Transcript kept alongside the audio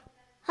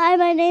Hi,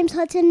 my name's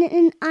Hudson,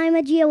 and I'm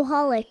a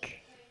geoholic.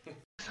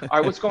 All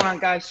right, what's going on,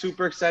 guys?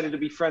 Super excited to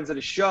be friends of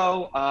the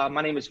show.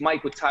 My name is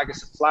Mike with Tiger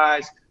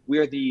Supplies. We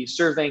are the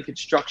surveying,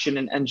 construction,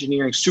 and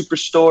engineering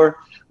superstore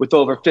with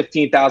over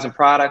 15,000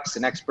 products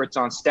and experts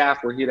on staff.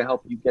 We're here to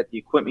help you get the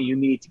equipment you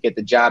need to get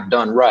the job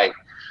done right.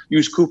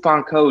 Use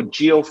coupon code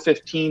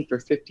GEO15 for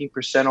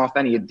 15% off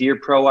any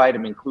Adir Pro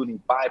item, including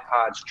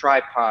bipods,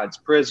 tripods,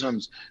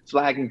 prisms,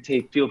 flagging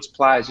tape, field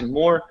supplies, and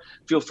more.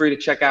 Feel free to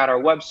check out our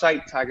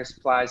website,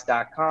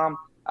 tigersupplies.com,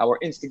 our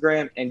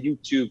Instagram, and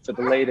YouTube for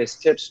the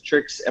latest tips,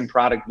 tricks, and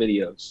product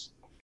videos.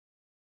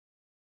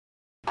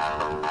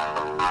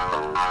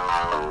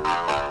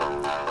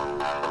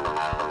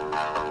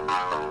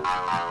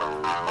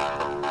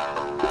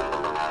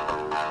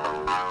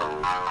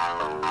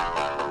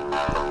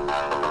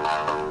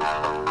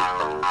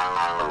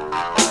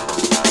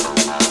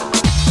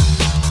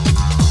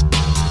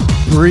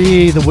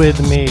 Breathe with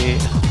me.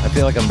 I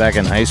feel like I'm back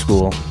in high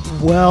school.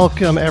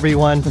 Welcome,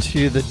 everyone,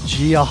 to the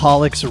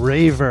Geoholics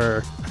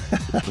Raver.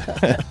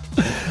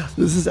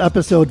 This is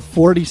episode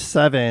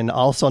 47,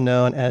 also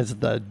known as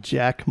the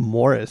Jack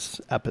Morris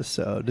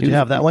episode. Did you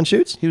have that one,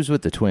 Shoots? He was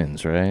with the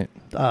Twins, right?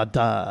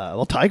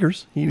 Well,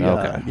 Tigers.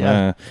 Okay.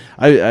 Yeah.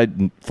 I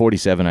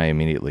 47, I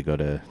immediately go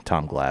to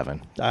Tom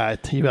Glavine.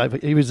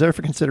 He was there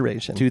for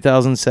consideration.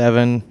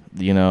 2007,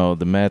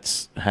 the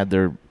Mets had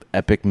their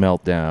epic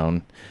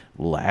meltdown.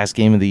 Last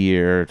game of the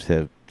year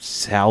to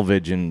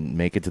salvage and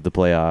make it to the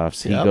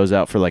playoffs. He goes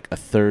out for like a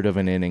third of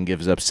an inning,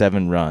 gives up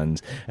 7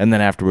 runs, and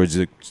then afterwards, he's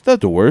like, it's not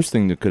the worst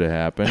thing that could have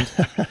happened.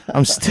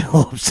 I'm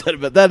still upset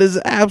about that.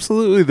 Is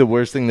absolutely the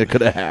worst thing that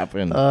could have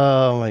happened.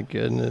 Oh, my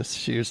goodness.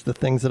 Shoot, the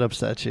things that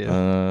upset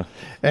you.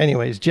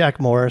 Anyways, Jack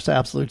Morris,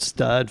 absolute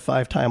stud,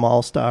 5-time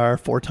All-Star,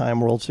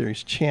 4-time World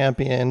Series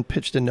champion,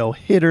 pitched a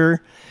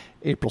no-hitter.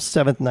 April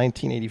 7th,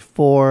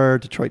 1984,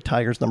 Detroit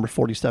Tigers number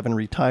 47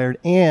 retired,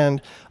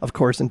 and, of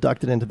course,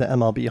 inducted into the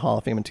MLB Hall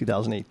of Fame in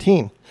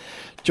 2018.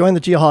 Join the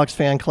Geoholics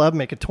fan club,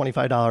 make a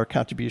 $25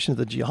 contribution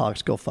to the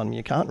Geoholics GoFundMe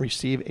account, and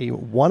receive a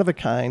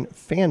one-of-a-kind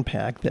fan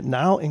pack that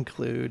now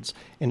includes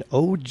an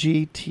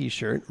OG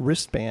t-shirt,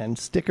 wristband,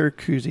 sticker,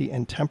 koozie,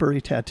 and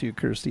temporary tattoo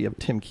courtesy of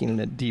Tim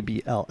Keenan at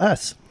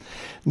DBLS.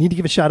 Need to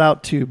give a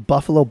shout-out to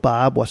Buffalo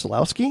Bob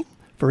Wesolowski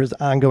for his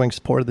ongoing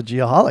support of the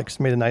Geoholics.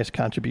 Made a nice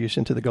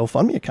contribution to the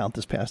GoFundMe account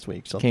this past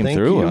week. So thank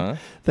you.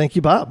 Thank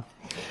you, Bob.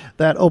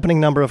 That opening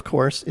number, of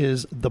course,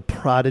 is The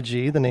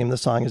Prodigy. The name of the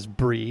song is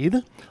Breathe.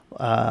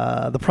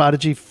 The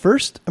Prodigy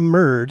first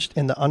emerged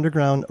in the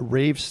underground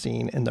rave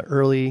scene in the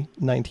early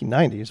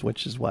 1990s,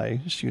 which is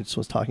why Shoots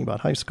was talking about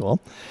high school,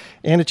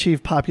 and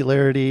achieved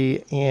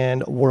popularity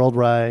and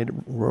worldwide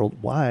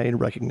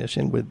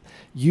recognition with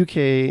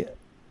UK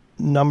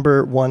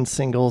number 1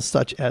 singles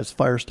such as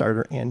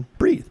Firestarter and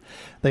Breathe.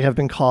 They have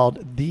been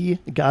called the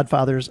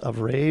Godfathers of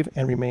Rave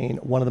and remain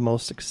one of the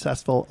most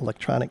successful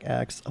electronic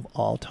acts of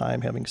all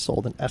time, having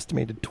sold an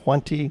estimated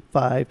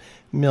 25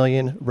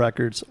 million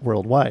records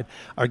worldwide.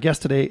 Our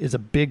guest today is a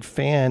big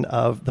fan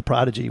of The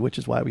Prodigy, which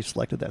is why we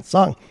selected that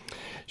song.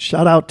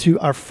 Shout out to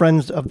our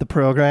friends of the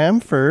program.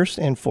 First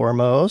and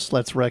foremost,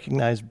 let's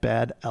recognize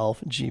Bad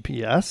Elf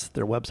GPS.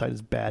 Their website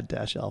is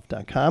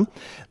bad-elf.com.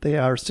 They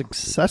are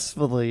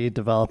successfully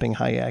developing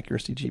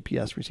high-accuracy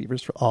GPS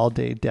receivers for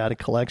all-day data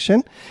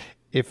collection.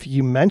 If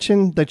you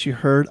mention that you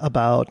heard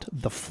about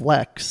the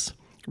Flex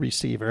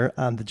receiver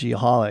on the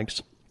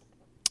Geoholics,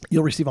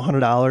 you'll receive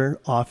 $100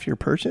 off your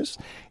purchase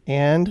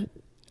and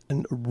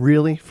a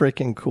really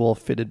freaking cool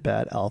fitted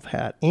Bad Elf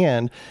hat.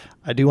 And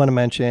I do want to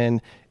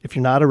mention, if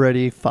you're not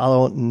already,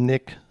 follow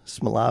Nick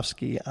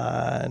Smilovsky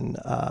on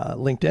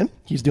LinkedIn.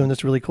 He's doing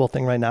this really cool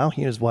thing right now.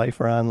 He and his wife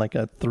are on like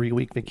a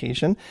 3-week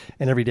vacation,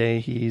 and every day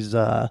he's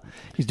doing a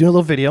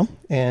little video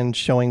and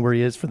showing where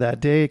he is for that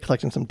day,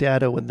 collecting some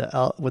data with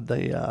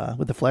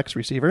the Flex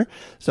receiver.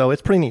 So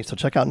it's pretty neat. So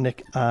check out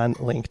Nick on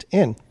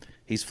LinkedIn.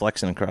 He's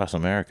flexing across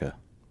America.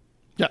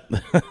 Yeah.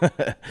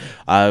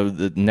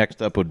 The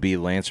next up would be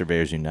Land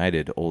Surveyors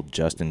United, old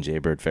Justin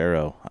Jaybird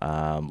Farrow.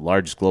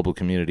 Largest global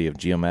community of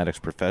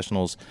geomatics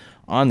professionals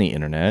on the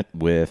internet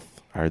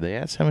with, are they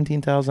at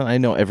 17,000? I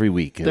know every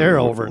week. They're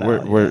over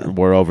now.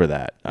 We're over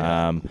that.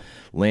 Yeah.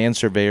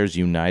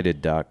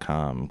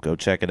 LandSurveyorsUnited.com. Go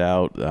check it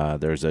out.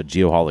 There's a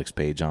Geoholics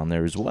page on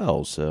there as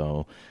well.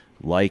 So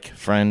like,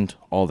 friend,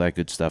 all that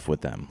good stuff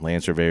with them.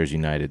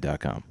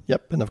 LandSurveyorsUnited.com.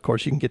 Yep, and of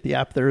course you can get the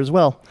app there as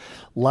well.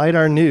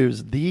 LiDAR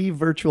News, the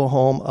virtual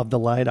home of the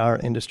LiDAR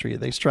industry.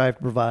 They strive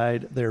to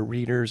provide their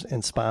readers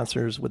and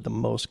sponsors with the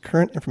most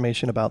current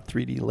information about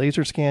 3D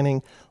laser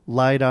scanning,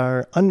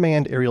 LiDAR,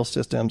 unmanned aerial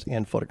systems,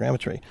 and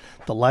photogrammetry.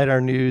 The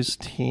LiDAR News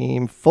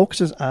team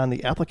focuses on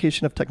the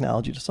application of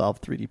technology to solve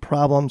 3D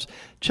problems.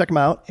 Check them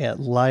out at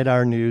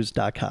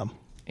LiDARnews.com.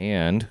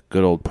 And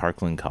good old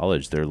Parkland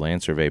College, their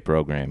land survey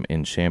program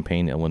in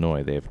Champaign,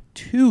 Illinois. They have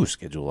 2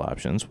 schedule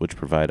options, which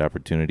provide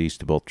opportunities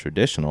to both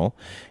traditional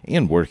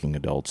and working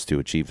adults to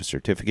achieve a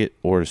certificate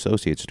or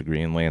associate's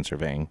degree in land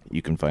surveying.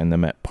 You can find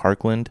them at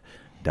parkland.edu.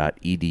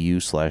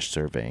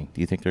 diamondback.edu/surveying.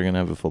 Do you think they're going to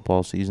have a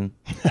football season?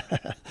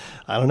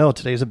 I don't know.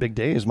 Today's a big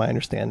day, is my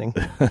understanding,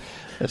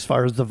 as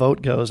far as the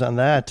vote goes on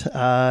that.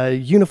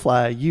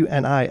 Unifly,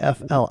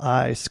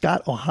 UNIFLI,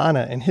 Scott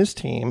Ohana and his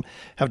team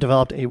have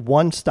developed a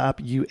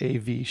one-stop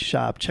UAV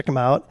shop. Check them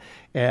out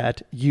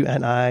at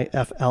unifli.aero,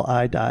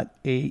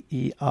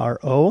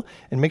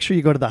 and make sure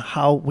you go to the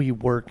How We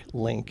Work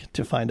link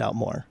to find out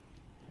more.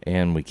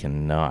 And we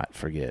cannot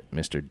forget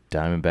Mr.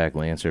 Diamondback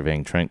Land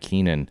Surveying, Trent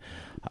Keenan.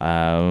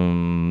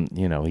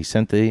 He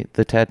sent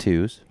the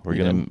tattoos. We're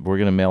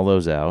gonna mail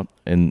those out,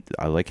 and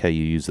I like how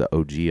you use the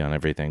OG on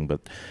everything.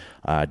 But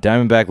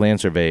Diamondback Land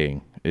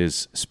Surveying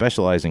is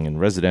specializing in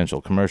residential,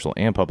 commercial,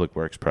 and public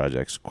works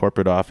projects.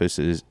 Corporate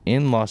offices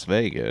in Las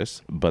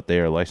Vegas, but they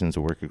are licensed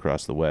to work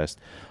across the West.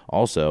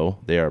 Also,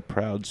 they are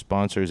proud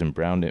sponsors and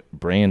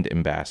brand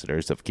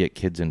ambassadors of Get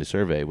Kids Into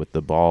Survey with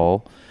the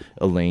Ball,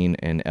 Elaine,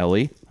 and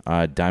Ellie.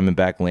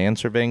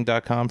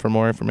 DiamondbackLandSurveying.com for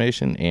more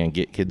information, and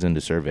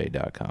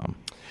GetKidsIntoSurvey.com.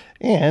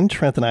 And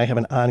Trent and I have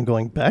an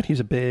ongoing bet. He's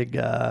a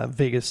big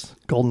Vegas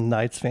Golden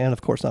Knights fan. Of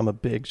course, I'm a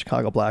big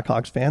Chicago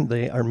Blackhawks fan.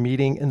 They are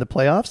meeting in the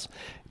playoffs,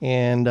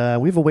 and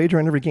we have a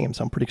wager in every game,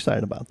 so I'm pretty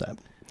excited about that.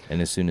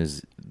 And as soon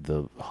as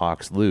the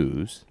Hawks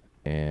lose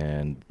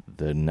and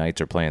the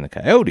Knights are playing the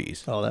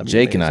Coyotes,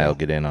 Jake and I will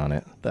get in on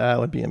it. That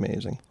would be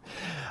amazing.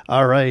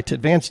 All right.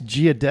 Advanced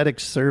Geodetic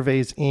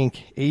Surveys,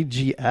 Inc.,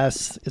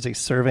 AGS, is a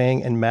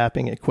surveying and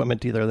mapping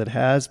equipment dealer that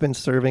has been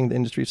surveying the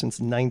industry since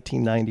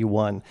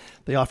 1991.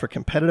 They offer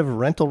competitive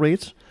rental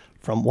rates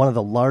from one of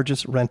the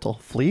largest rental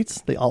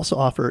fleets. They also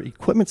offer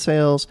equipment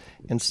sales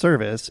and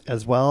service,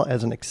 as well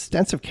as an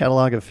extensive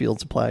catalog of field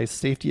supplies,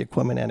 safety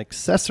equipment, and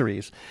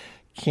accessories.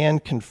 Can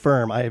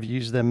confirm I have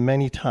used them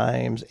many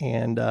times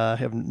and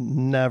have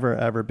never,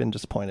 ever been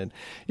disappointed.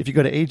 If you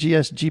go to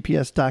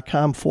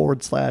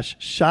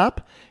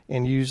agsgps.com/shop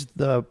and use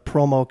the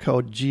promo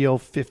code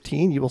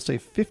GEO15, you will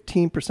save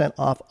 15%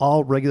 off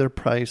all regular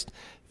priced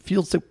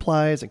field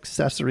supplies,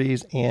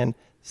 accessories, and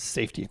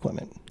safety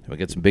equipment. We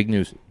got some big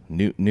news.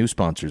 New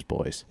sponsors,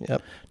 boys.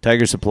 Yep.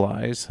 Tiger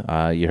Supplies.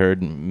 You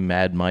heard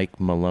Mad Mike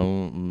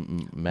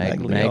Maglione.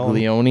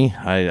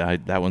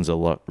 That one's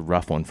a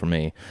rough one for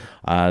me.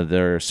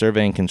 They're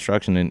surveying,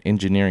 construction, and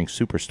engineering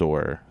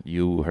superstore.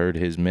 You heard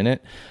his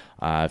minute.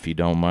 If you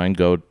don't mind,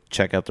 go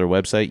check out their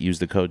website. Use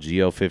the code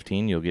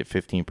GEO15. You'll get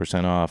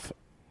 15% off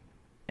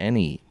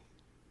any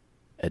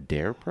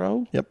Adair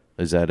Pro? Yep.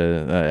 Is that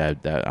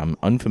I'm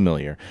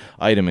unfamiliar.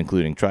 Item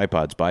including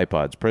tripods,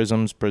 bipods,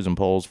 prisms, prism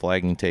poles,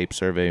 flagging tape,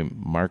 survey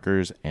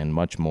markers, and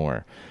much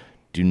more.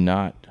 Do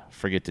not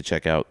forget to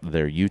check out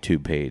their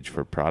YouTube page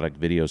for product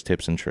videos,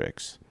 tips, and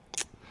tricks.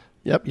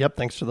 Yep.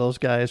 Thanks to those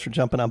guys for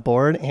jumping on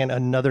board. And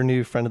another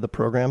new friend of the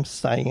program,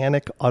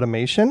 Cyanic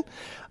Automation.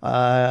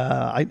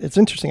 It's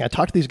interesting. I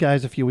talked to these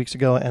guys a few weeks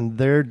ago, and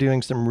they're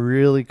doing some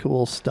really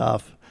cool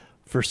stuff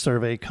for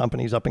survey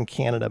companies up in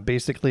Canada,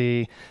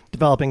 basically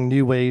developing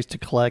new ways to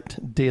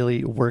collect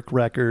daily work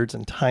records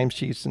and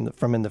timesheets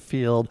from in the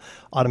field,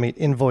 automate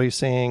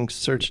invoicing,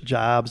 search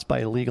jobs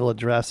by legal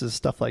addresses,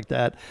 stuff like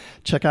that.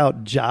 Check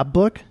out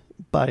JobBook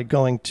by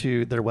going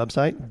to their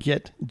website,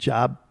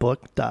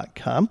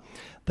 getjobbook.com.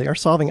 They are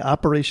solving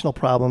operational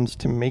problems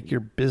to make your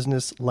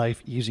business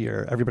life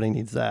easier. Everybody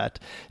needs that.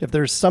 If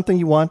there's something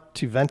you want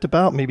to vent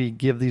about, maybe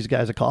give these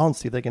guys a call and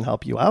see if they can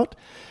help you out.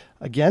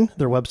 Again,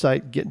 their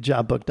website,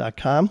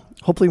 getjobbook.com.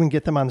 Hopefully we can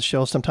get them on the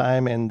show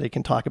sometime and they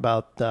can talk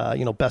about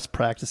best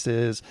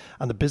practices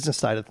on the business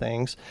side of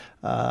things.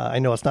 I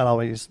know it's not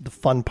always the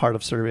fun part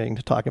of surveying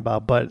to talk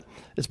about, but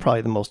it's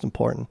probably the most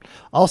important.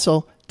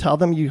 Also, tell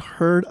them you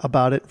heard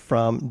about it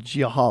from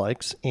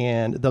Geoholics,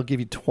 and they'll give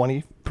you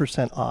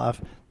 20%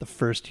 off the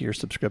first year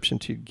subscription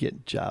to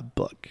Get Job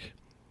Book.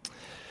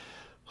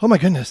 Oh my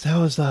goodness, that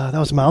was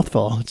a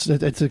mouthful.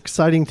 It's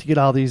exciting to get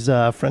all these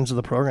friends of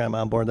the program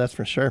on board, that's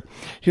for sure.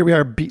 Here we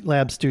are, Beat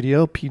Lab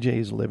Studio,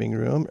 PJ's living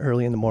room,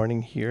 early in the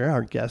morning here.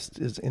 Our guest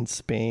is in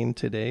Spain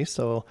today,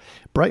 so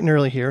bright and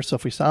early here. So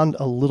if we sound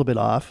a little bit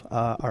off,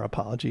 our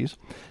apologies.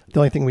 The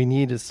only thing we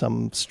need is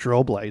some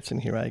strobe lights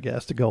in here, I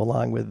guess, to go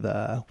along with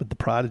the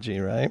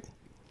Prodigy, right?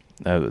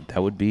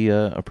 That would be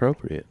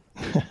appropriate.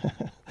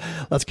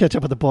 Let's catch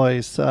up with the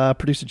boys.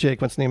 Producer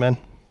Jake, what's new, man?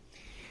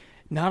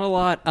 Not a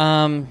lot.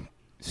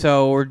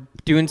 So we're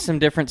doing some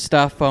different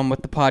stuff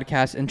with the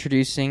podcast,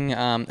 introducing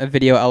a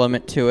video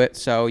element to it.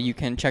 So you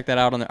can check that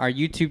out on our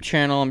YouTube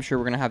channel. I'm sure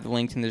we're going to have the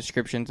links in the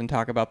descriptions and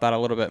talk about that a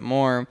little bit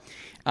more.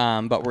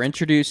 But we're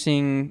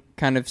introducing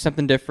kind of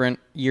something different,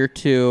 year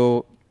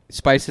 2,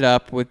 spice it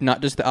up with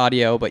not just the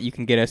audio, but you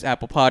can get us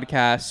Apple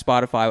Podcasts,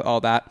 Spotify, all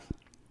that.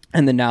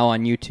 And then now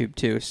on YouTube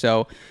too.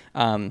 So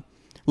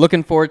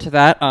looking forward to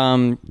that.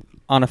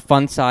 On a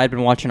fun side,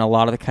 been watching a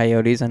lot of the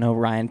Coyotes. I know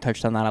Ryan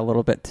touched on that a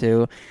little bit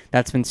too.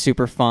 That's been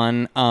super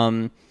fun.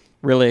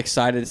 Really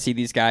excited to see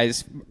these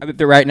guys.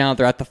 Right now,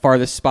 they're at the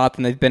farthest spot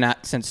than they've been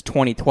at since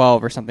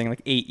 2012 or something,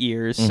 like 8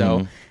 years.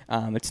 Mm-hmm.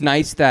 So it's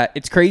nice that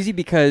it's crazy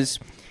because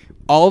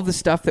all of the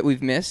stuff that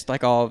we've missed,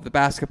 like all of the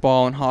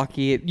basketball and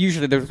hockey,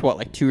 usually there's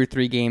like 2 or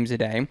 3 games a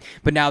day,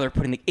 but now they're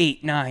putting like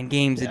 8, 9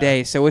 games a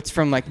day. So it's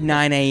from like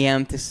 9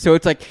 a.m. to, so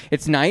it's like,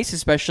 it's nice,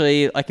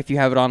 especially like if you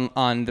have it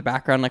on the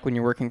background, like when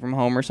you're working from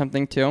home or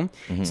something too.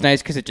 It's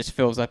nice because it just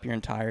fills up your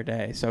entire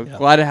day. So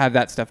glad to have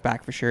that stuff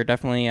back for sure.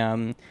 Definitely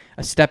a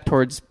step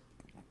towards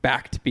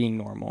back to being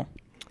normal.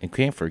 And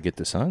can't forget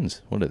the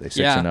Suns. What are they,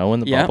 6-0 in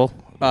the bubble?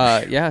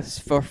 It's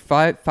for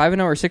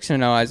 5-0 or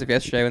 6-0 as of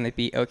yesterday when they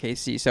beat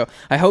OKC. So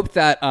I hope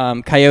that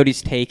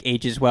Coyotes take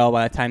ages well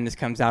by the time this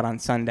comes out on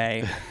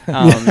Sunday.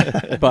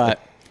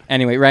 But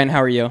anyway, Ryan,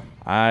 how are you?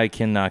 I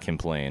cannot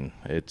complain.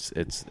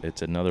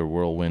 It's another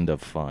whirlwind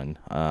of fun.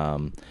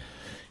 Old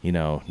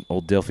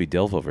Dilfy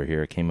Dilf over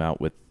here came out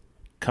with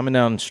coming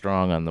down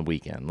strong on the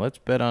weekend. Let's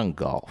bet on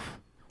golf.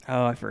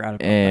 Oh, I forgot about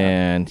that.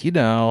 And,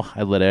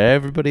 I let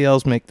everybody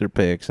else make their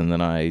picks, and then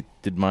I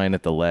did mine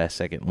at the last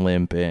second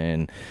limp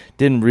and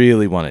didn't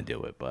really want to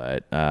do it.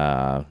 But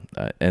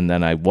and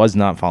then I was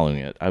not following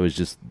it. I was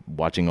just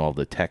watching all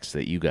the texts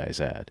that you guys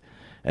had.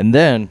 And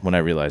then when I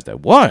realized I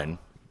won,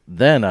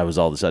 then I was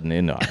all of a sudden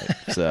in on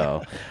it.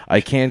 So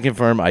I can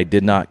confirm I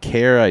did not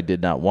care. I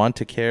did not want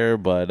to care.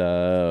 But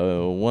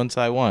once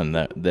I won,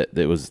 that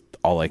was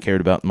all I cared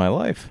about in my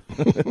life.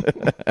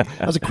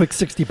 That was a quick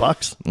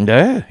 $60.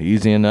 Yeah,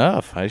 easy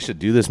enough. I should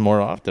do this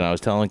more often. I was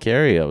telling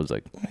Carrie, I was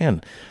like,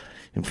 man,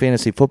 in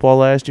fantasy football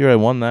last year, I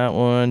won that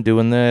one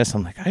doing this.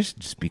 I'm like, I should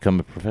just become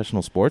a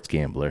professional sports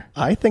gambler.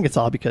 I think it's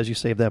all because you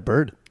saved that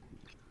bird.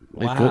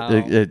 Wow.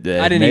 I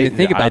didn't even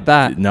think about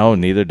that. No,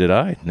 neither did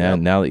I.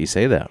 Now that you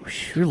say that.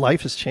 Your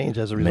life has changed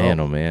as a result. Man,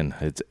 oh man.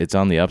 It's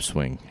on the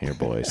upswing here,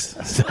 boys.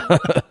 So,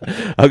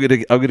 I'm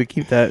gonna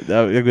keep that.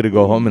 I'm gonna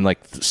go home and like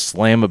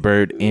slam a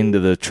bird into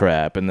the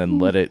trap and then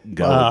let it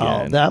go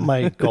again. That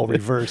might go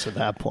reverse at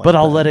that point. But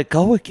I'll let it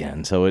go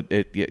again, so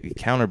it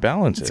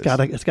counterbalances.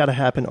 It's gotta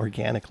happen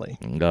organically.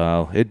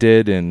 It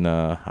did, and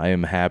I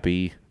am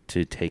happy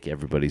to take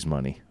everybody's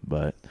money.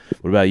 But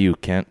what about you,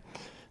 Kent?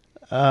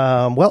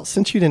 Well,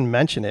 since you didn't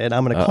mention it,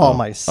 I'm going to call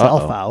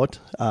myself out.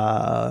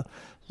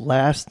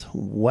 Last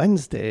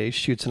Wednesday,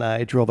 Shoots and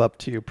I drove up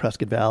to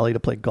Prescott Valley to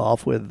play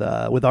golf with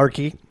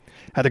Arky.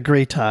 Had a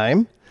great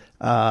time.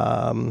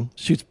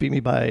 Shoots beat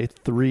me by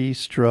 3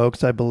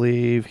 strokes, I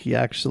believe. He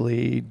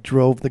actually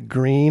drove the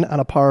green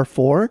on a par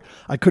 4.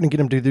 I couldn't get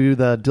him to do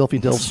the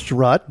Dilfy Dilf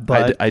strut,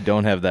 but I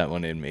don't have that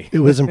one in me. It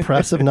was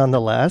impressive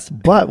nonetheless.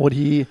 But what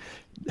he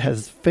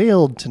has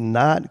failed to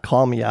not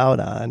call me out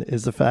on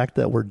is the fact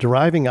that we're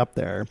driving up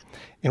there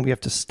and we have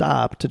to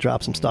stop to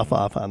drop some stuff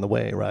off on the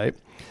way, right?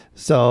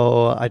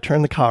 So I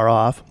turn the car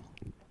off.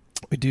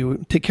 We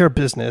do take care of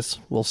business,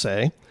 we'll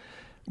say.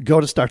 Go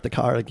to start the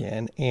car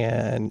again,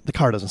 and the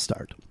car doesn't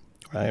start,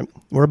 right?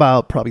 We're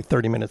about probably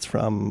 30 minutes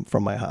from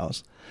my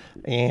house.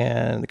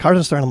 And the car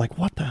doesn't start. I'm like,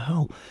 what the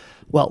hell?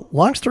 Well,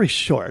 long story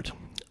short,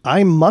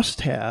 I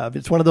must have,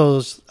 it's one of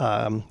those,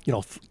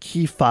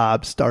 key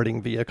fob starting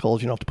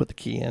vehicles. You don't have to put the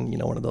key in,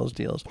 one of those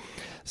deals.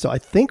 So I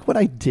think what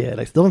I did,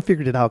 I still haven't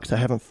figured it out because I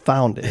haven't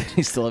found it.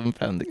 You still haven't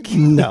found the key?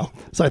 No.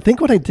 So I think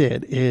what I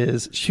did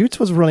is Shoots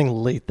was running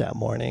late that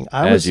morning.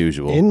 As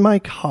usual. In my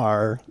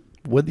car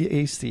with the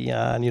AC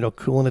on,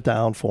 cooling it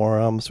down for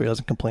him so he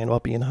doesn't complain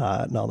about being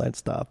hot and all that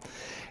stuff.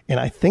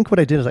 And I think what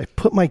I did is I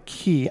put my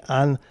key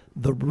on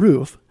the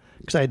roof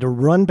because I had to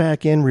run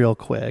back in real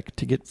quick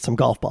to get some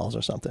golf balls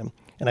or something.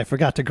 And I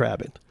forgot to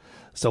grab it.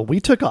 So we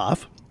took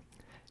off,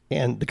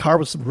 and the car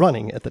was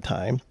running at the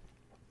time.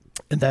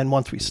 And then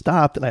once we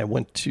stopped and I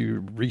went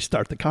to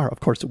restart the car, of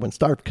course it wouldn't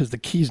start because the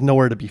key's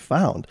nowhere to be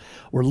found.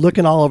 We're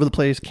looking all over the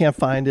place, can't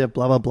find it,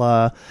 blah, blah,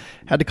 blah.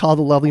 Had to call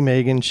the lovely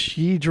Megan.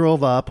 She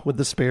drove up with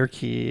the spare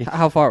key.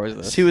 How far was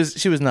this?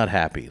 She was not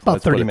happy.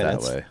 About 30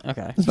 minutes. That way.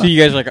 Okay. So you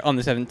guys are like on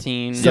the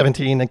 17?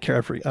 17 and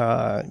Carefree.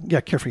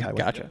 Carefree Highway.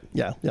 Gotcha.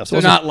 Yeah. So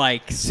not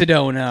like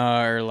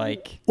Sedona or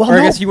like, well, or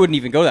I guess you wouldn't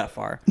even go that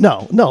far.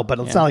 No, but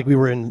it's not like we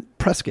were in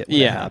Prescott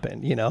when it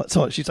happened,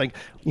 So she's like,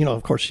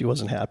 of course she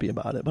wasn't happy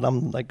about it. But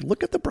I'm like,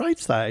 look at the bright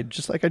side.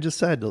 Just like I just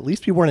said, at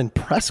least we weren't in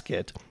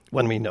Prescott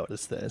when we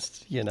noticed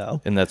this,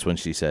 And that's when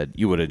she said,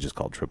 you would have just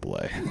called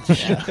AAA.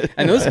 Yeah.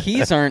 And those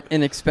keys aren't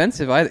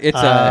inexpensive either. It's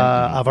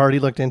I've already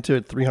looked into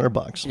it,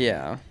 $300.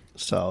 Yeah.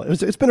 So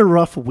it's been a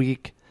rough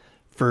week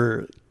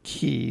for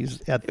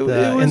keys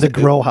in the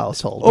Grow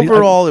household.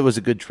 Overall, it was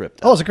a good trip.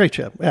 Though. Oh, it was a great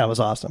trip. Yeah, it was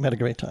awesome. Had a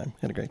great time.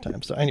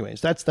 So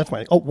anyways, that's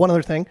my, one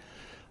other thing.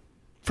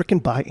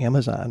 Freaking buy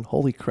Amazon.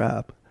 Holy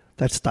crap.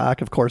 That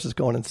stock, of course, is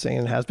going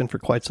insane. It has been for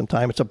quite some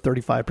time. It's up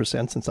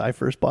 35% since I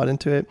first bought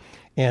into it.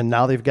 And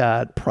now they've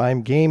got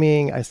Prime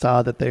Gaming. I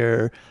saw that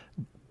they're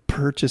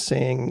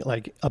purchasing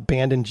like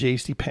abandoned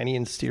JCPenney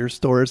and Sears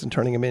stores and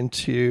turning them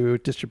into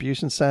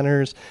distribution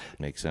centers.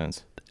 Makes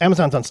sense.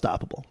 Amazon's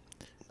unstoppable.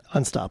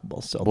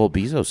 So well,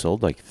 Bezos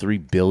sold like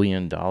 $3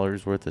 billion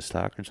worth of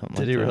stock or something.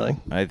 Did he really?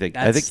 I think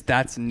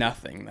that's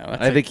nothing though.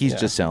 I think he's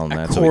just selling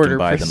that so he can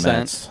buy the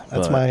Mets.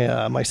 That's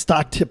my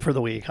stock tip for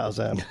the week. How's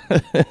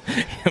that?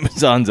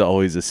 Amazon's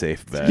always a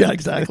safe bet. Yeah,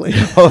 exactly.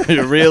 Oh,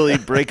 you're really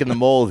breaking the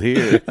mold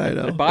here. I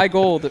know. Buy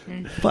gold.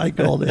 Buy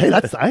gold. Hey,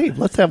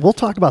 we'll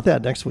talk about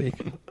that next week.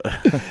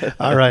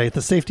 All right,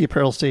 the Safety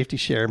Apparel Safety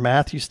Share.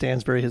 Matthew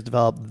Stansbury has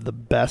developed the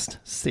best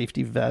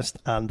safety vest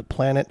on the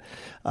planet.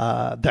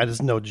 That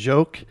is no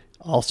joke.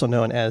 Also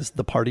known as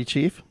the Party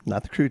Chief,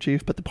 not the Crew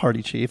Chief, but the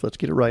Party Chief. Let's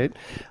get it right.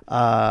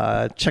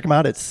 Check them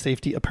out at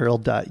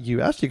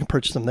safetyapparel.us. You can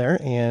purchase them there,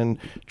 and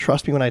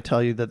trust me when I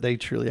tell you that they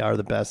truly are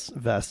the best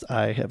vests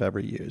I have ever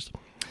used.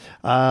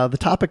 The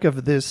topic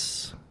of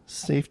this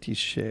safety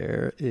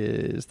share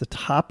is the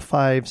top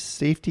 5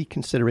 safety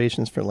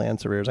considerations for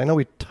land surveyors. I know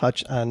we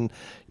touch on,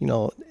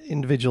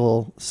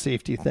 individual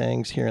safety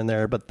things here and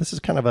there, but this is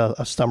kind of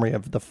a summary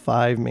of the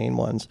 5 main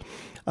ones.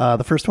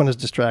 The first one is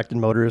distracted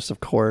motorists, of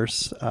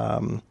course.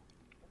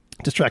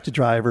 Distracted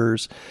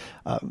drivers,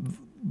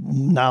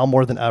 now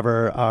more than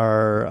ever,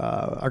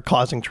 are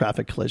causing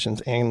traffic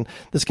collisions, and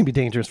this can be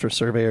dangerous for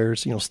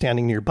surveyors.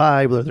 Standing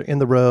nearby, whether they're in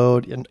the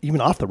road and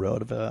even off the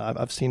road.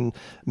 I've seen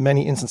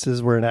many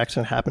instances where an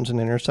accident happens in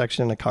an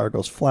intersection, a car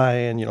goes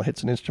flying,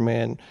 hits an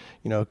instrument.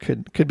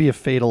 Could be a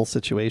fatal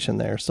situation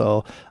there.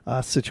 So,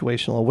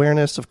 situational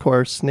awareness, of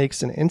course,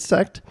 snakes and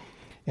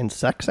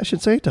insects, I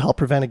should say, to help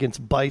prevent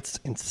against bites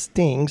and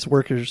stings.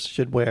 Workers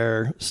should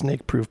wear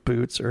snake-proof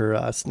boots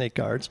or snake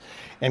guards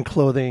and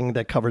clothing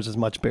that covers as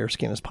much bare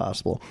skin as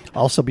possible.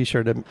 Also, be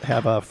sure to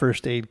have a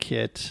first aid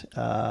kit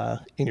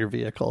in your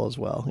vehicle as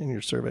well, in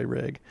your survey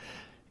rig.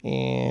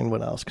 And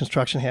what else?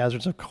 Construction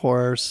hazards, of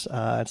course.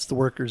 It's the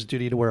worker's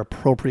duty to wear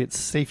appropriate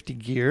safety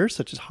gear,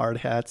 such as hard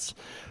hats,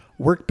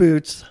 work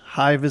boots,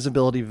 high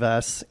visibility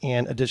vests,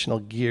 and additional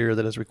gear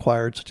that is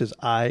required, such as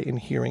eye and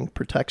hearing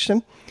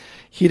protection.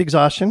 Heat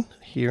exhaustion.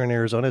 Here in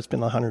Arizona, it's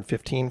been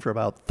 115 for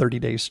about 30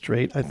 days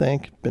straight, I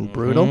think. Been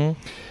brutal.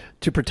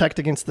 To protect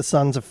against the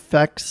sun's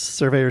effects,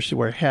 surveyors should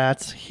wear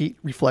hats, heat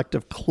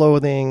reflective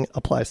clothing,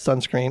 apply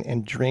sunscreen,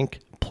 and drink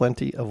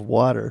plenty of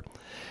water.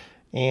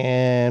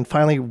 And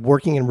finally,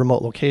 working in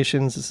remote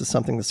locations. This is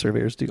something the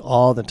surveyors do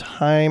all the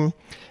time.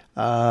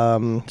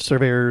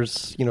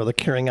 Surveyors, they're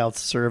carrying out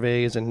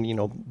surveys in,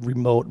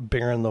 remote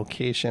barren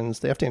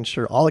locations. They have to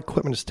ensure all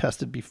equipment is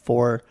tested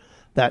before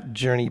that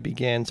journey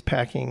begins.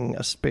 Packing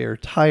a spare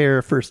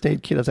tire, first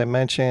aid kit, as I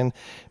mentioned.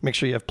 Make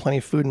sure you have plenty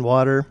of food and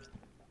water.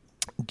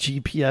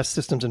 GPS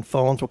systems and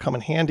phones will come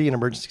in handy in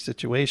emergency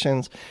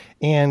situations.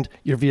 And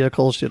your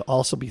vehicles should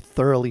also be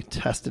thoroughly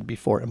tested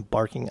before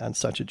embarking on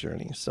such a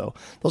journey. So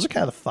those are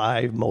kind of the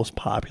 5 most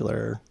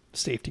popular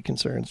safety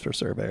concerns for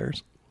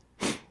surveyors.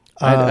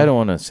 I don't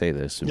want to say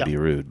this and be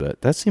rude,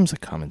 but that seems like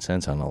common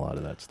sense on a lot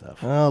of that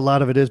stuff. A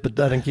lot of it is, but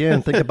then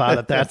again, think about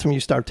it. That's when you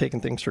start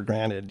taking things for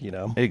granted,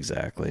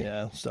 Exactly.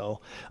 Yeah.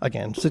 So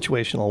again,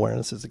 situational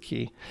awareness is the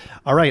key.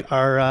 All right.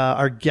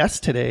 Our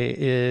guest today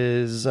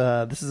is,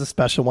 this is a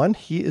special one.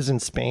 He is in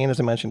Spain, as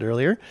I mentioned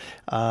earlier.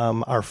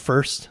 Our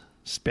first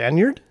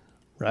Spaniard,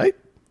 right?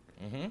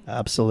 Mm-hmm.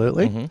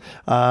 Absolutely.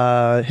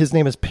 Mm-hmm. His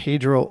name is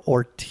Pedro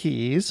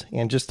Ortiz,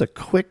 and just a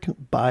quick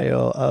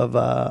bio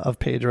of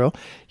Pedro.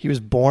 He was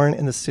born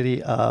in the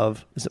city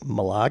of, is it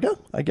Malaga,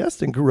 I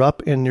guess, and grew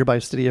up in nearby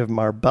city of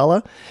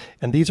Marbella.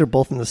 And these are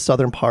both in the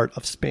southern part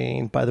of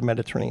Spain by the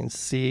Mediterranean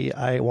Sea.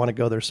 I want to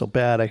go there so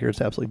bad. I hear it's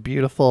absolutely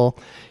beautiful.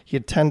 He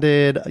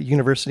attended a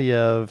University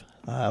of,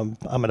 I'm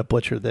going to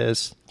butcher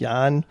this,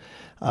 Jan,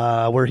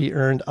 where he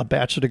earned a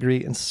bachelor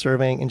degree in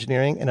surveying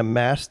engineering and a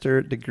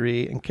master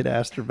degree in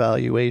cadastral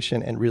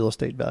valuation and real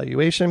estate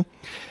valuation.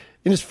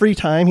 In his free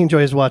time, he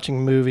enjoys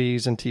watching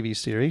movies and TV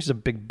series. He's a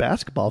big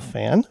basketball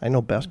fan. I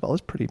know basketball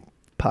is pretty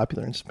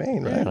popular in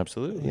Spain, right? Yeah,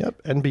 absolutely.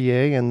 Yep.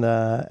 NBA and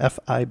the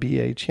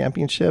FIBA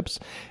championships,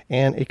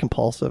 and a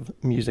compulsive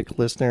music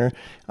listener.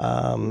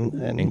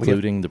 And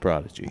including the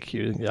Prodigy.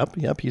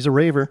 Yep. He's a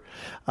raver.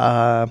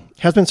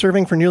 Has been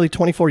serving for nearly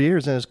 24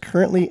 years and is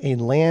currently a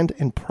land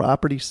and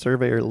property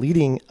surveyor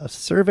leading a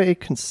survey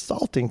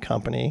consulting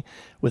company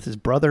with his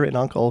brother and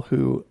uncle,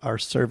 who are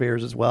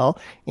surveyors as well.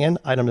 And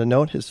item to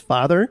note, his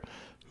father,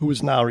 who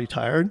is now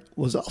retired,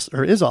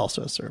 is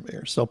also a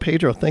surveyor. So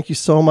Pedro, thank you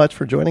so much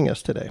for joining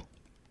us today.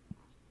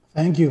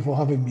 Thank you for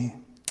having me.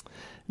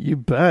 You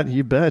bet.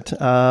 Let's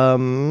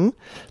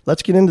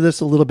get into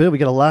this a little bit. We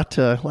got a lot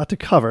to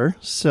cover.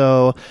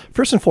 So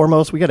first and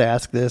foremost, we got to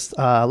ask this.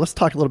 Let's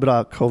talk a little bit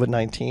about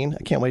COVID-19. I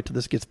can't wait till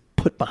this gets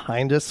put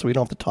behind us so we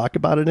don't have to talk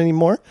about it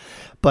anymore.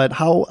 But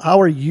how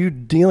are you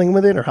dealing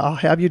with it, or how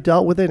have you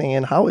dealt with it,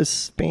 and how is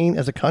Spain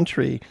as a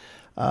country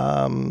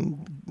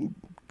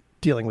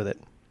dealing with it?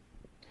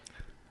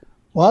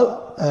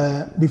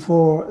 Well,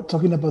 before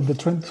talking about the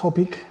trend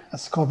topic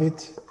as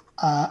COVID,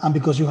 and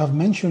because you have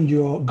mentioned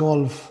your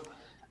golf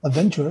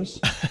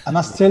adventures, I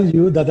must tell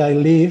you that I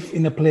live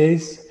in a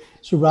place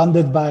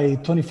surrounded by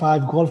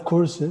 25 golf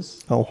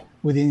courses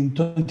within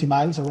 20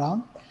 miles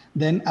around.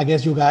 Then I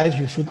guess you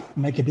should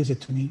make a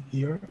visit to me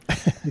here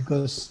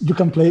because you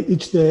can play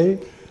each day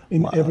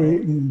in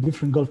in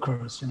different golf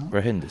course.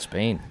 We're heading to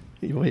Spain.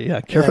 Yeah,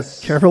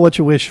 careful what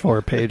you wish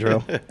for,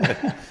 Pedro.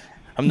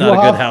 I'm not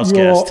a good house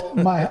guest.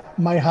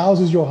 My house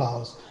is your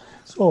house.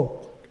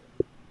 So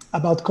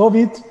about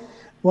COVID,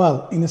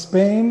 well, in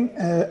Spain,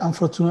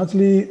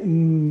 unfortunately,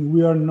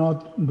 we are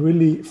not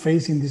really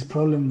facing this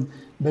problem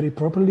very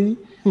properly.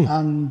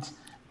 And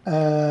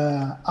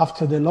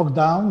after the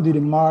lockdown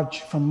during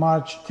March, from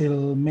March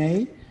till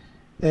May,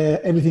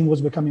 everything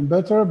was becoming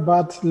better,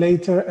 but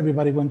later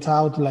everybody went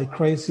out like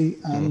crazy,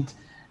 and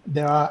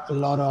there are a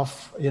lot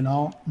of,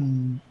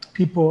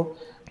 people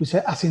who say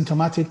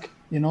asymptomatic,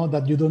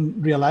 that you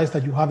don't realize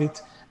that you have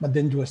it, but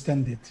then you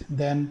extend it.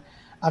 Then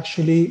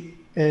actually,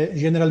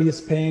 generally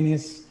Spain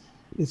is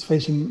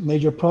facing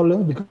major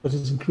problems because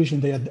it's increasing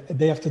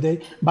day after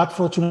day. But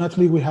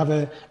fortunately, we have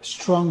a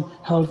strong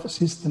health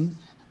system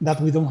that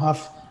we don't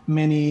have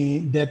many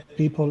dead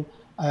people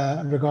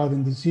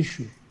regarding this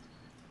issue.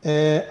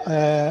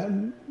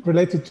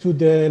 Related to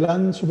the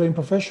land surveying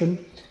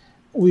profession,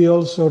 we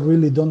also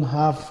really don't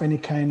have any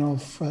kind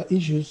of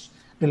issues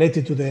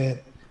related to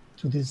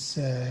this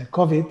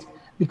COVID,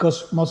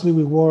 because mostly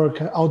we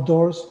work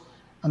outdoors,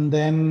 and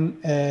then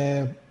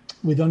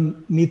we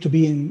don't need to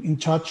be in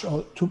touch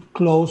or too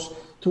close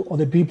to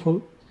other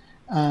people,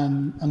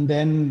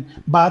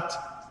 but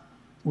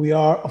we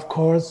are of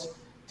course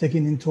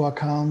taking into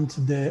account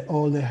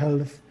all the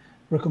health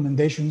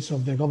recommendations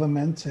of the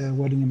government,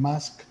 wearing a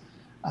mask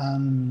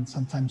and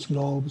sometimes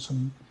gloves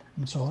and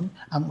so on,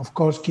 and of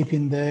course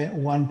keeping the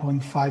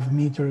 1.5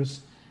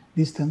 meters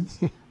distance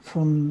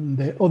from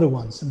the other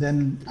ones. And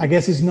then I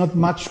guess it's not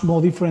much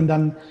more different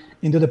than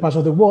in other parts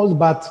of the world,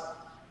 but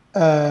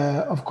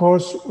of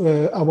course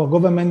our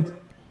government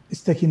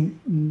is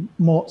taking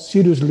more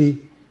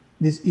seriously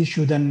this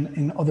issue than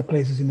in other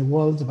places in the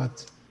world,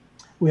 but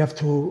we have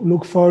to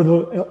look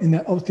further in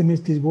an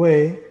optimistic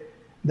way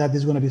that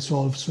is going to be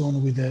solved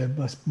soon with a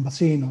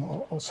vaccine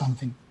or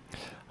something.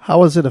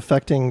 How is it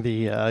affecting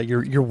the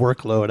your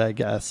workload, I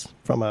guess,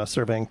 from a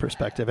surveying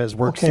perspective? Has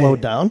work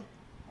slowed down?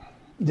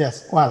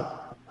 Yes.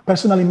 Well,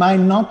 personally,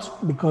 mine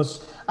not,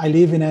 because I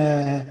live in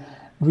a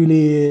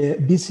really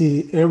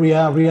busy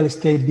area, real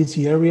estate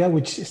busy area,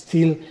 which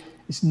still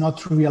is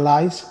not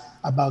realized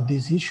about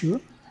this issue.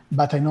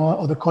 But I know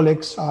other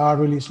colleagues are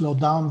really slowed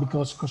down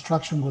because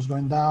construction was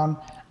going down,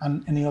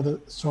 and any other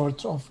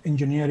sorts of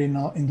engineering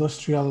or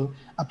industrial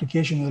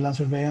application of the land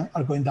surveyor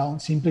are going down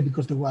simply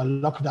because they were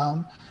locked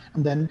down,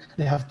 and then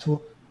they have to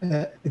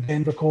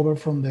again recover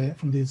from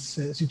this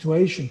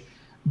situation.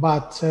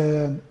 But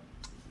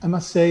I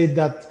must say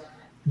that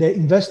the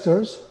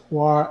investors who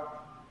are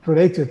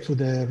related to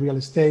the real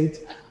estate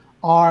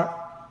are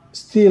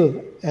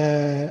still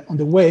on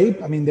the way.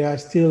 I mean, they are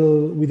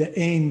still with the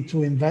aim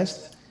to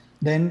invest.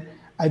 Then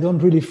I don't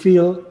really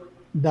feel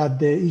that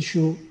the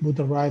issue would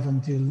arrive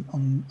until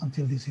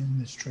this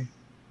industry.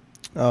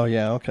 Oh,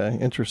 yeah. Okay.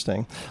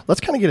 Interesting. Let's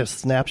kind of get a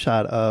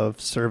snapshot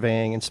of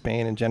surveying in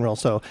Spain in general.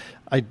 So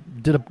I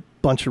did a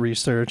bunch of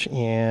research,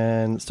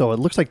 and so it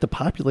looks like the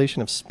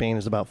population of Spain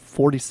is about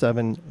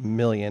 47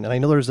 million. And I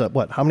know there's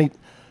how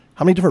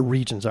many different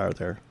regions are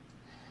there?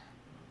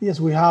 Yes,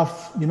 we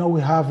have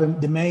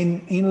the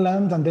main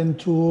inland, and then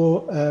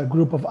two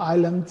group of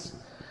islands,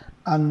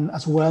 and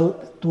as well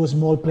two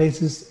small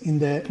places in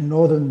the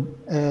northern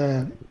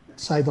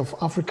side of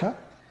Africa.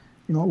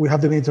 We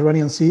have the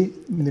Mediterranean Sea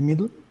in the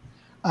middle,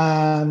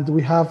 and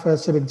we have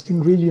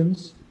 17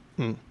 regions.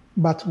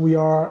 But we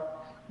are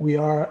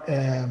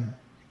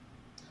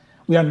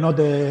not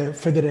a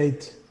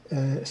federate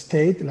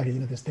state like the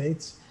United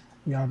States.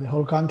 We are the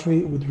whole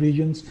country with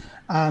regions,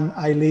 and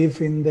I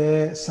live in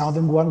the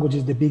southern one, which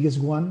is the biggest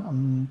one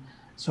on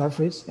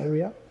surface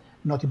area,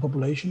 not in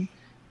population.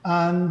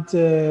 And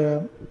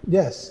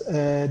yes,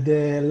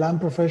 the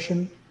land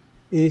profession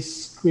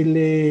is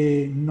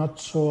really not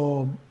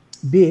so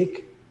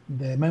big.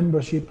 The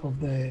membership of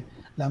the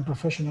land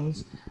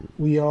professionals,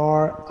 we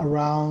are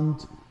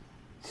around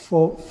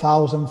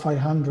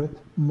 4,500,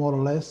 more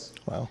or less.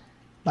 Wow.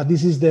 But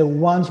this is the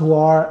ones who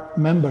are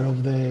member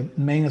of the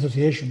main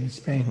association in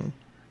Spain.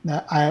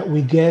 Now,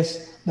 we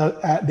guess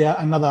that there are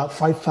another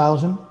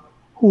 5,000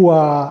 who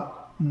are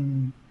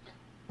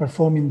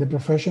performing the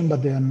profession,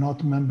 but they are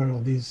not member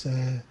of this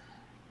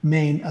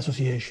main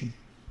association.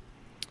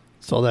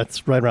 So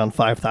that's right around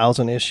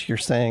 5,000-ish. You're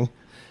saying?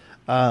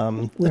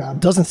 Yeah,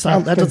 doesn't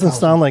sound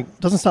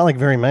like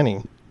very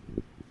many.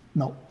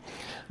 No,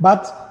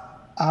 but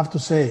I have to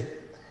say,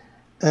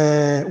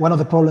 one of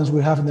the problems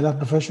we have in the land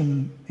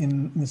profession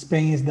in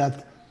Spain is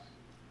that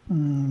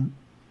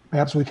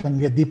perhaps we can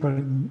get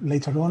deeper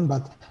later on,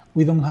 but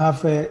we don't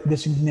have a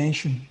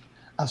designation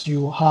as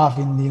you have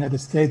in the United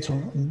States or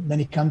in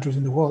many countries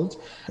in the world.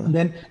 And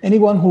then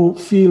anyone who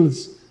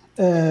feels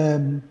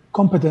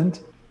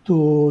competent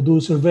to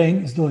do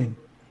surveying is doing.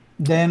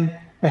 Then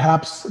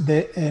perhaps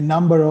the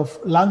number of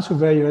land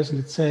surveyors,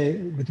 let's say,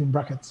 between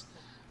brackets,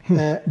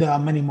 there are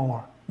many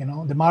more.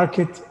 The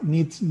market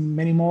needs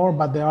many more,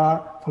 but there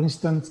are, for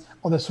instance,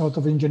 other sorts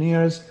of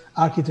engineers,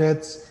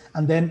 architects,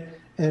 and then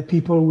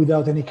people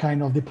without any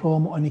kind of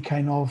diploma or any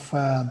kind of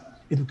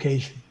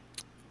education.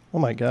 Oh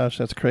my gosh,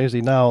 that's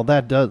crazy. Now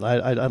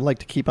I'd like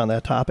to keep on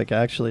that topic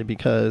actually,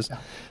 because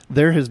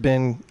there has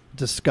been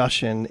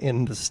discussion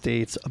in the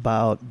States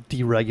about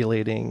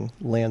deregulating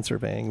land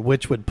surveying,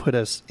 which would put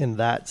us in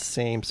that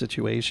same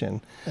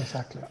situation.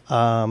 Exactly.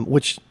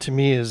 Which to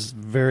me is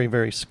very,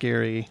 very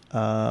scary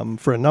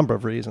for a number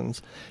of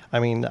reasons. I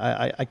mean,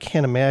 I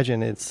can't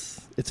imagine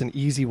it's an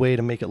easy way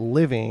to make a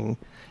living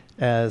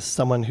as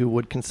someone who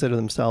would consider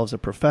themselves a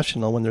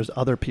professional when there's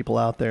other people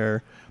out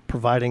there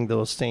providing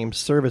those same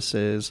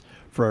services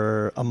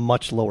for a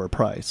much lower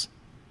price.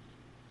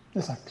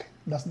 Exactly.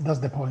 That's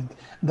the point.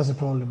 That's the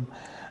problem.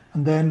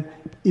 And then,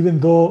 even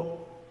though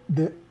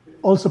the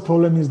also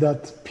problem is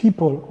that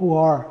people who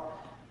are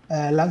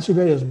land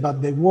surveyors,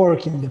 but they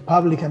work in the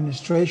public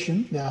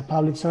administration, they are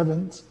public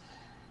servants,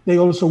 they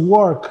also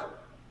work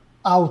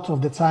out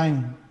of the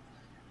time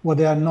where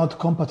they are not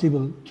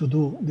compatible to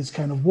do this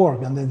kind of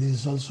work. And then this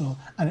is also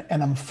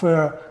an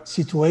unfair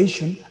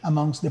situation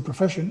amongst the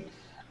profession.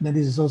 Then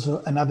this is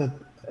also another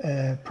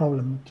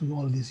problem to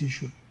all this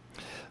issue.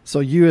 So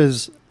you,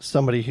 as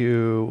somebody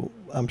who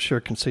I'm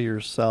sure consider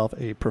yourself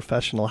a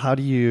professional, how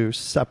do you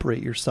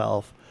separate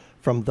yourself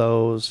from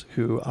those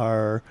who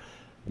are,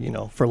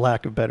 for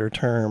lack of better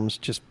terms,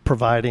 just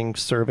providing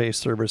survey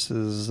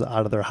services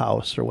out of their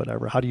house or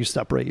whatever? How do you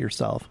separate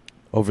yourself?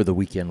 Over the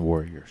weekend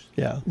warriors.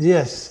 Yeah.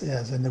 Yes.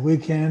 And the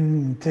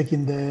weekend,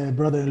 taking the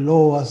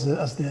brother-in-law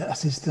as the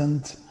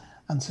assistant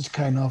and such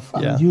kind of,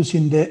 and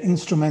using the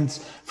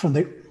instruments from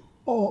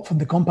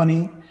the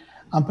company,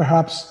 and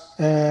perhaps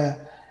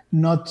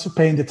not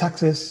paying the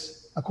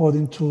taxes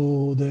according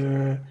to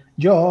their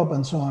job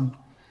and so on.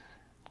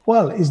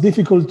 Well, it's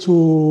difficult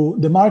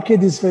the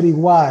market is very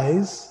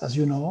wise, as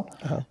you know,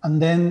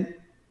 and then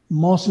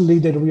mostly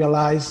they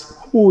realize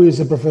who is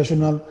a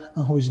professional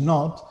and who is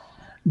not.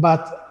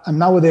 And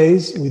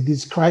nowadays, with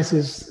this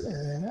crisis,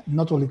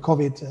 not only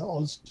COVID,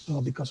 also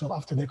because of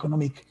after the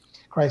economic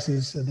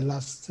crisis the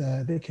last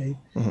decade,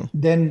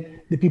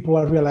 then the people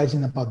are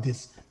realizing about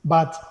this.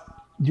 But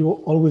you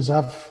always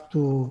have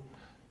to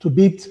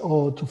beat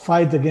or to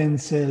fight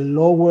against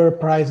lower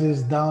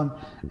prices down,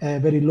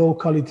 very low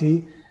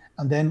quality,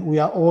 and then we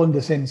are all in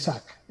the same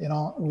sack.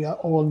 We are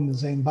all in the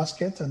same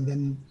basket, and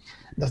then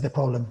that's the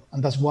problem.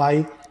 And that's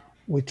why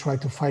we try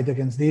to fight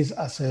against this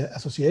as an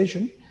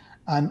association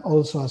and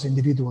also as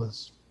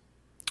individuals.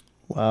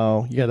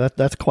 Wow. Yeah,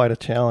 that's quite a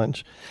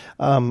challenge.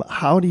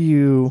 How do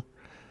you,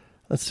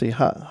 let's see,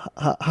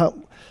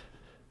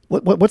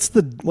 what's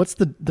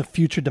the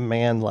future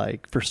demand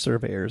like for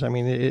surveyors? I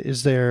mean,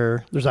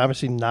 there's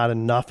obviously not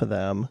enough of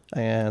them,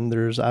 and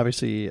there's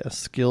obviously a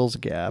skills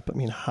gap. I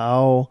mean,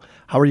 how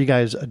are you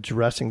guys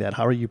addressing that?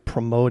 How are you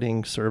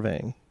promoting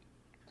surveying?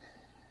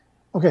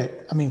 Okay.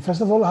 I mean,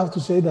 first of all, I have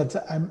to say that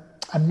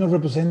I'm not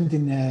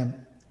representing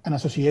an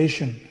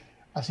association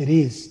as it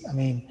is. I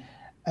mean,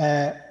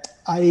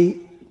 I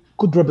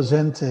could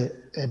represent a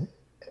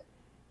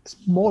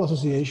small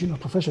association of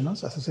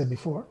professionals, as I said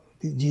before,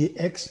 the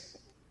GEX,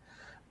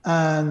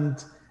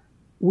 and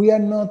we are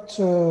not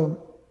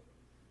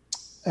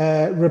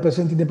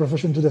representing the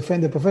profession to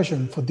defend the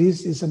profession. For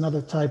this is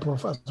another type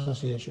of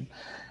association.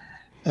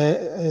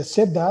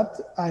 Said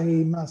that, I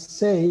must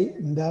say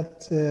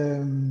that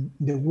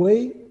the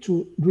way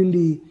to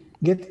really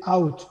get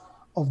out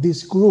of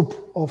this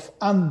group of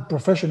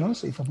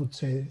unprofessionals, if I would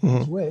say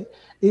this way,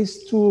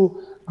 is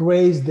to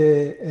raise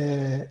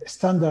the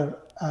standard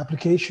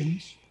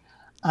applications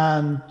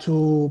and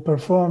to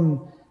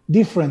perform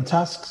different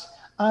tasks,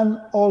 and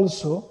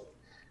also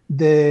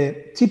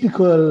the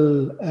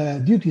typical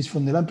duties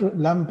from the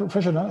land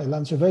professional, a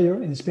land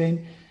surveyor in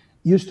Spain,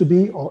 used to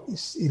be, or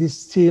it is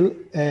still,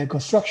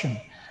 construction.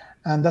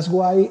 And that's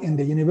why in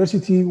the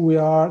university we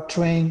are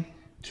trained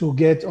to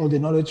get all the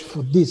knowledge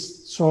for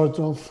this sort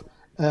of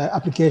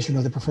application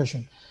of the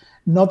profession.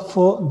 Not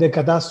for the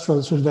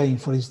cadastral surveying,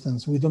 for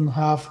instance. We don't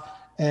have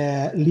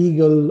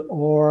legal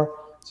or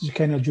such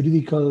kind of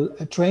juridical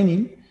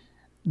training.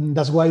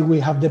 That's why we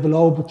have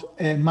developed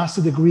a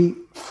master degree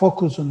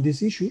focused on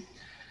this issue.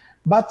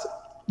 But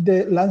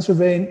the land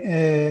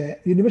surveying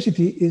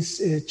university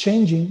is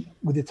changing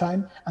with the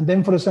time. And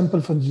then, for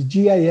example, from the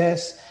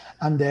GIS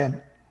and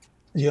the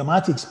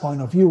geomatics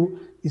point of view,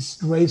 is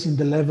raising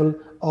the level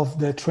of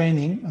the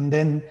training. And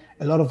then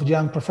a lot of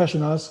young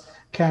professionals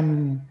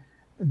can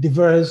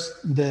diverse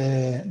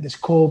the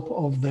scope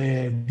of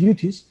the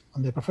duties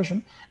on the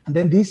profession. And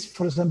then this,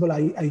 for example,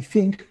 I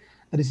think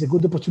that is a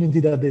good opportunity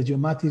that the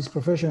geomatics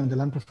profession and the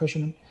land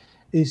profession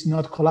is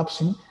not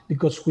collapsing,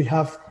 because we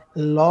have a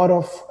lot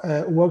of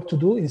work to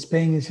do. In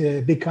Spain is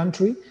a big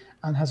country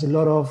and has a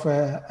lot of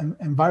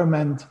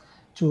environment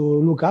to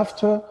look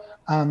after,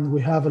 and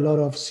we have a lot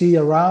of sea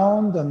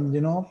around, and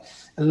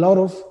a lot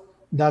of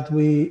that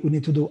we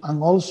need to do.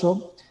 And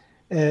also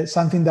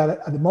something that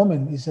at the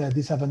moment is a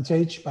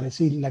disadvantage, but I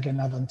see it like an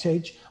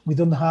advantage. We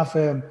don't have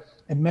a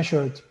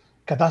measured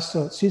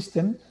cadastral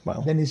system.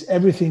 Wow. Then it's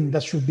everything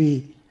that should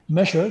be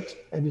measured,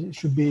 and it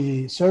should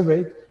be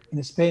surveyed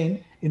in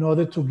Spain in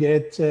order to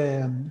get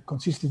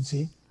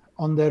consistency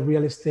on the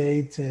real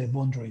estate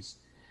boundaries.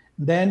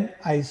 Then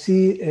I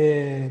see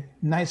a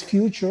nice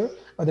future,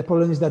 but the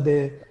problem is that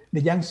the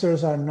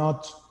youngsters are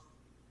not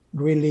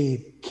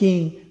really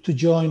keen to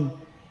join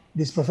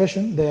this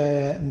profession.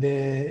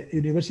 The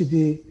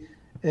university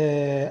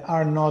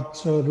are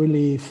not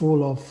really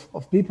full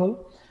of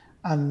people,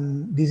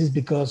 and this is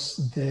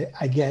because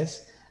I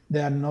guess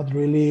they are not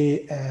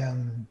really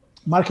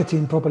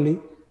marketing properly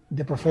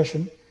the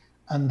profession.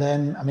 And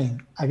then, I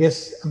mean, I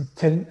guess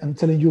I'm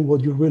telling you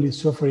what you're really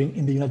suffering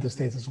in the United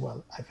States as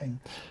well, I think.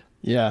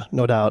 Yeah,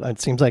 no doubt. It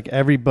seems like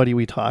everybody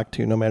we talk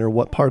to, no matter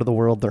what part of the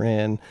world they're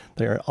in,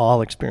 they're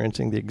all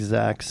experiencing the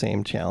exact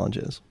same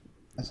challenges.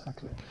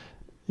 Exactly.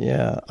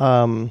 Yeah.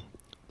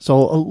 So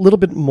a little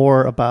bit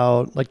more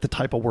about like the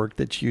type of work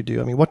that you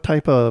do. I mean, what are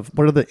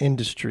the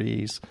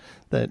industries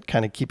that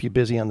kind of keep you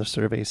busy on the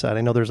survey side?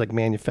 I know there's like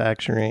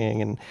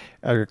manufacturing and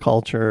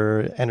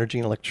agriculture, energy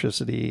and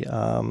electricity.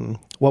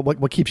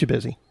 What keeps you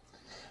busy?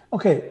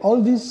 Okay,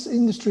 all these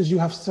industries you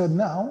have said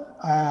now,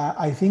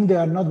 I think they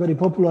are not very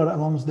popular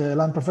amongst the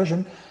land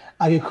profession.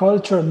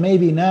 Agriculture,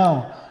 maybe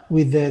now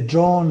with the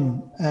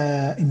drone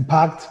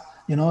impact,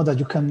 that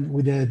you can,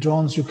 with the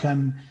drones, you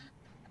can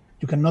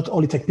not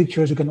only take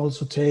pictures, you can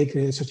also take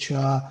such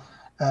a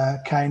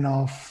kind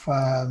of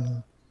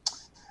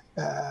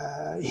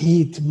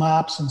heat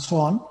maps and so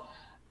on.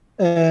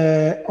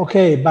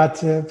 Okay, but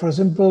for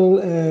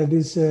example,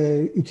 these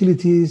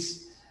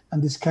utilities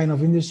and this kind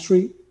of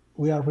industry,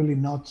 we are really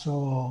not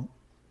so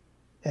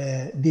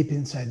deep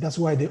inside. That's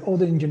why the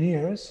other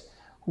engineers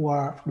who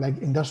are like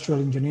industrial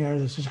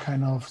engineers, such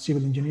kind of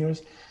civil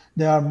engineers,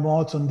 they are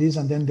more on this,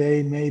 and then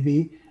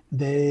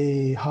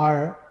they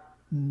hire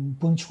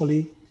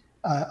punctually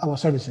our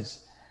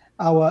services.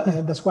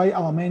 That's why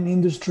our main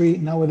industry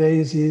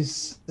nowadays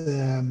is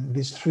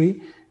these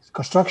three: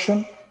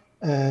 construction,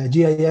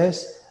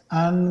 GIS,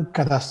 and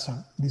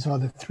cadastre. These are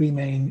the three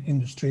main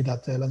industry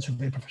that the land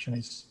survey profession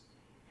is.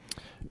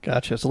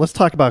 Gotcha. So let's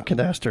talk about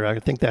cadastre. I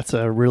think that's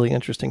a really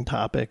interesting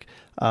topic.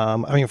 I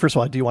mean, first of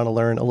all, I do want to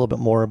learn a little bit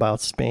more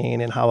about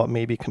Spain and how it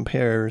maybe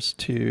compares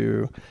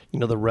to,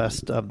 the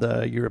rest of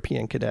the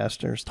European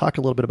cadastres. Talk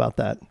a little bit about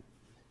that.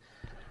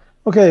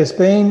 Okay,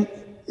 Spain,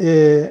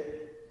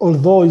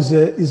 although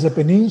is a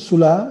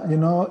peninsula,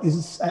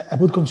 I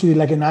would consider it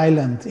like an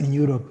island in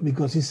Europe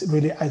because it's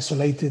really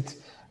isolated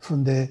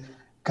from the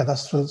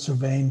cadastral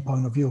surveying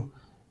point of view.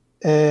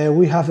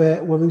 We have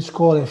what we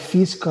call a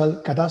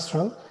fiscal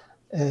cadastral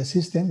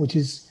system, which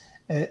is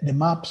the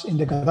maps in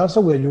the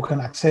cadastre where you can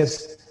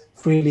access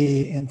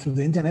freely and through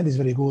the internet. It's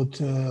very good.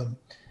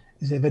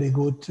 It's a very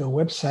good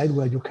website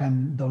where you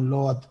can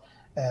download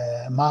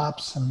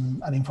maps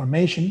and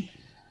information.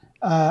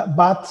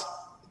 But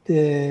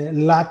the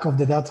lack of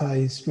the data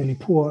is really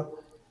poor.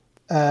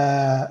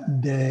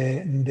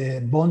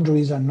 The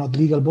boundaries are not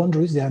legal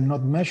boundaries. They are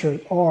not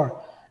measured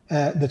or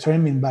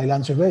determined by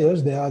land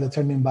surveyors. They are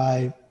determined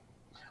by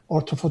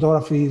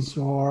orthophotographies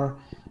or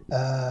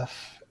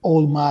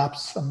old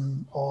maps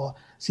or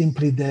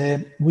simply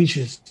the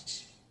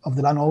wishes of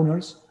the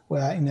landowners,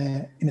 where in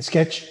a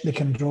sketch they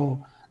can draw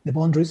the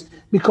boundaries,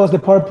 because the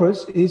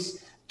purpose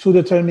is to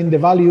determine the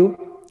value,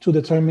 to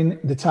determine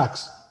the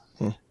tax.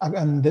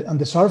 And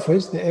the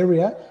surface, the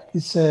area,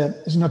 is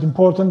not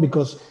important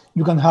because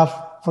you can have,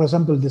 for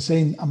example, the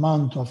same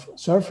amount of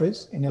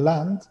surface in a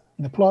land,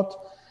 in a plot,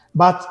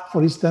 but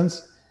for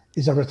instance,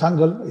 it's a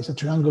rectangle, it's a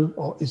triangle,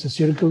 or it's a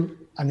circle,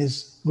 and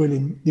it's really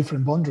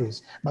different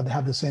boundaries, but they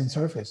have the same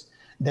surface.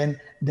 Then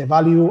the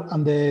value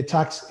and the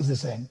tax is the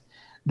same.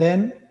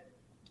 Then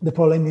the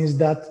problem is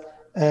that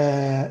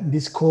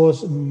this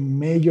causes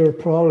major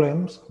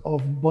problems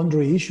of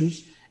boundary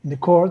issues in the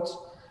courts.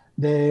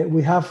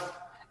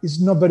 It's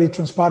not very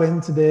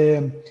transparent,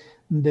 the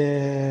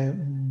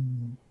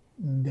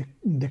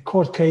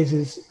court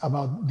cases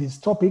about this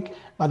topic,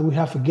 but we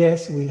have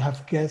guessed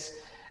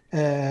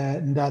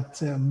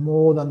that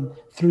more than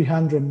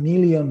 300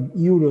 million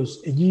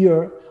euros a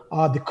year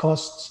are the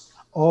costs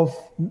of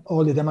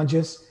all the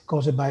damages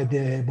caused by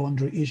the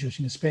boundary issues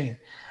in Spain.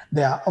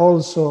 There are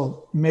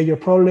also major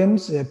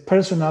problems,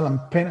 personal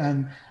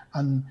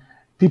and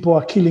people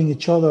are killing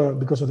each other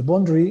because of the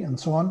boundary and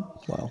so on.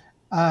 Wow.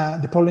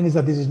 The problem is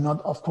that this is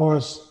not, of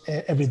course,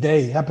 every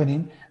day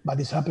happening, but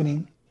it's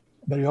happening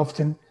very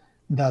often.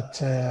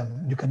 That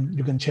you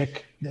can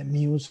check the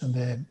news and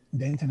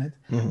the internet,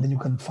 and then you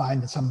can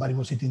find that somebody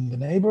was hitting the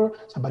neighbor,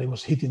 somebody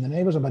was hitting the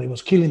neighbor, somebody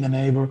was killing the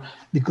neighbor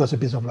because of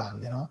a piece of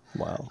land.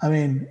 Wow. I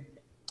mean,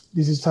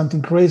 this is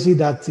something crazy.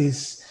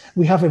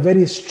 We have a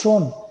very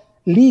strong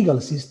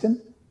legal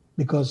system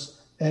because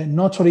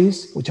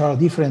notaries, which are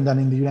different than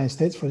in the United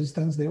States, for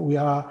instance, the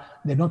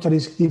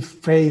notaries give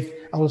faith,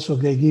 also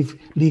they give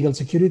legal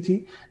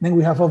security. Then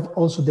we have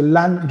also the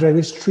land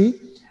registry,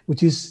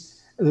 which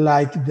is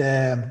like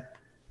the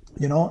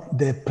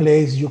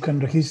place you can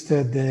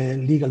register the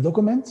legal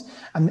documents,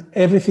 and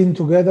everything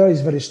together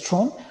is very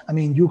strong. I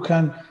mean, you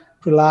can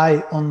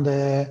rely on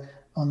the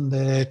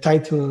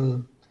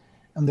title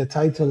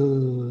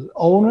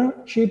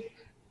ownership,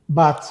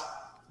 but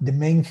the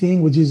main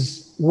thing, which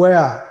is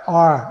where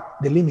are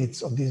the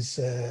limits of these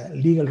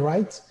legal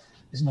rights,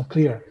 is not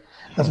clear.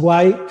 That's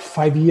why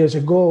 5 years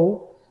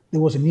ago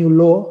there was a new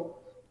law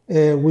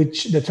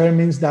which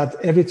determines that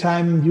every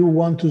time you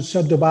want to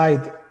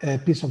subdivide a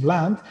piece of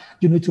land,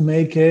 you need to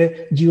make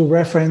a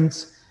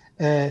georeference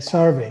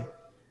survey.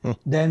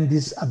 Then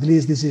this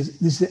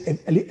is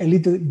a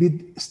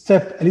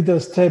little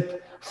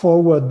step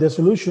forward the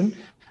solution.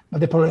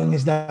 But the problem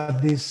is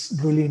that this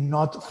really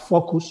not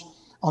focus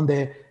on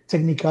the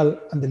technical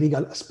and the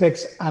legal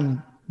aspects.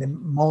 And the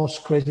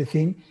most crazy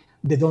thing,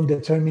 they don't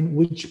determine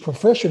which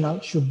professional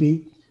should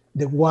be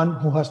the one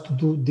who has to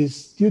do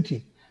this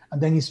duty.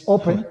 And then it's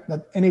open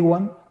that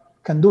anyone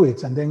can do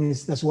it. And then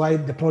that's why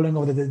the problem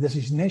of the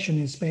designation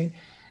in Spain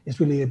is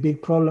really a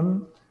big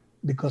problem,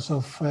 because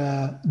of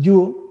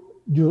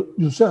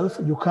yourself,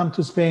 you come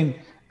to Spain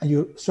and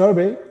you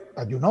survey,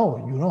 but you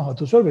know how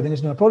to survey, then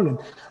it's no problem.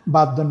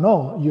 But don't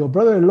know, your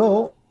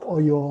brother-in-law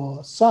or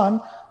your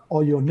son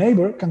or your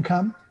neighbor can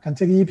come, can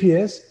take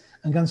GPS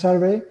and can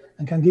survey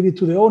and can give it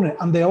to the owner,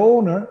 and the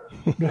owner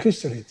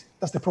register it.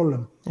 That's the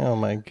problem. Oh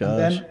my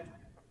gosh. And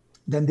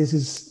then this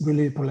is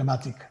really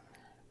problematic.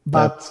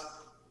 But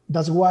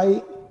that's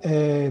why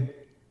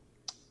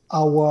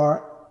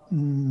our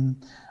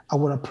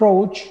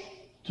approach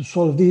to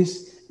solve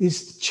this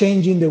is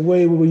changing the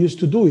way we used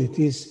to do it,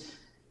 is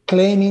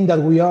claiming that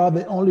we are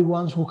the only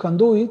ones who can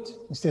do it,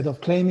 instead of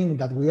claiming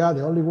that we are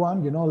the only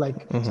one,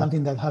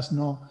 something that has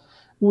no,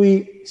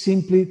 we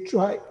simply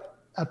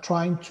are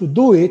trying to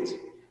do it,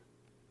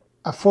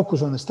 a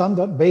focus on a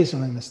standard, based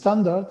on a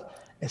standard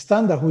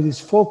which is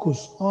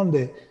focused on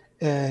the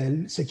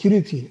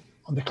security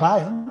on the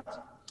client,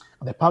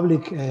 on the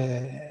public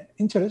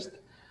interest,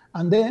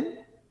 and then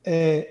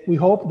we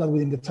hope that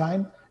within the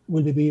time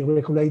will be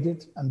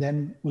regulated, and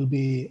then will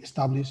be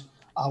established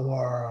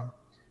our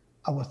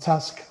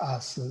task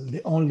as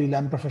the only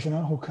land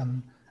professional who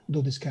can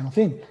do this kind of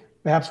thing.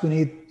 Perhaps we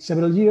need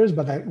several years,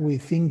 but we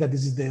think that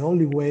this is the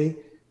only way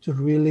to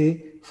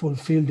really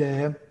fulfill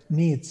the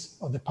needs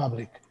of the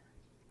public.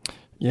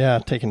 Yeah,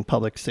 taking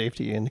public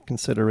safety into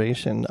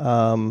consideration.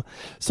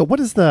 So what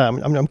is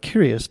I'm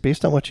curious,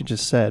 based on what you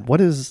just said,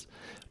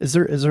 is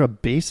there a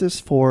basis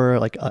for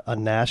like a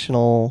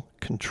national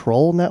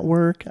control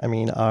network? I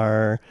mean,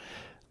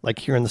 like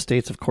here in the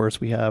States, of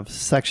course, we have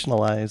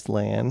sectionalized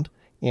land,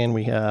 and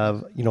we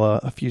have,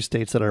 a few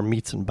states that are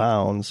meets and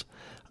bounds.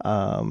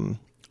 And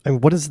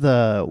what is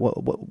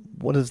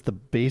the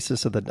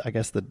basis of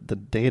the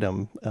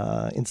datum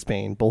in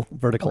Spain, both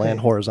vertical and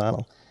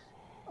horizontal?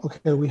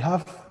 Okay, we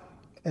have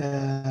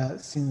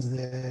since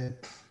the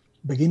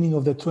beginning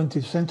of the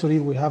 20th century,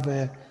 we have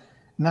a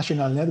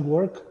national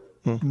network,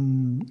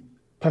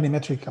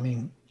 planimetric,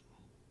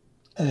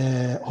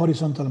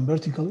 horizontal and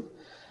vertical.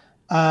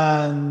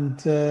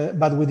 And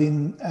but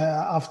within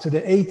after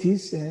the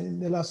 80s,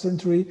 the last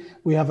century,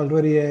 we have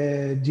already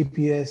a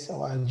GPS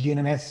or a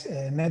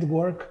GNSS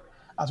network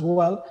as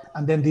well,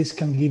 and then this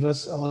can give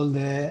us all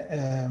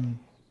the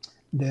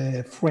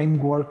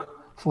framework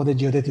for the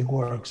geodetic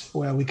works,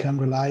 where we can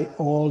rely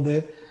all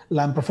the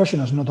land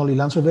professionals, not only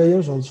land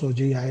surveyors, also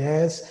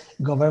GIS,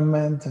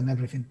 government, and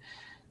everything.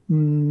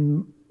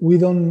 We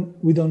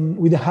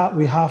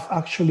have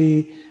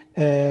actually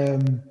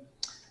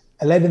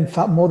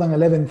more than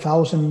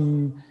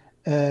 11,000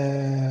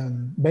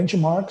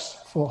 benchmarks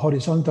for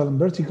horizontal and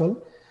vertical.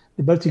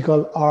 The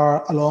vertical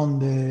are along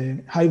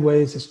the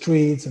highways, the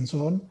streets, and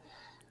so on.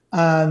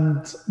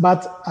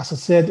 But as I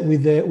said,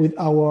 with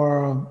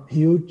our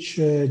huge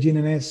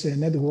GNSS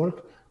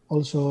network,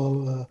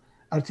 also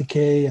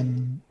RTK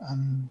and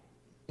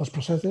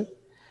post-processor,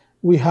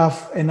 we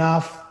have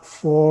enough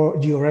for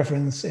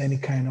georeference any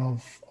kind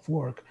of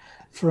work.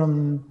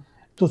 From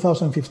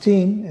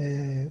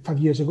 2015, 5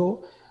 years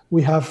ago,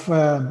 we have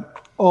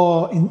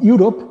in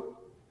Europe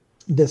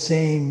the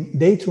same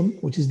datum,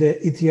 which is the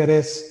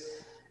ETRS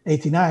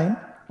 89,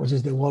 which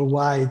is the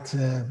worldwide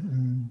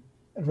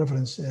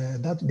reference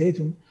that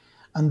datum,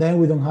 and then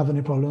we don't have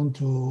any problem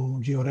to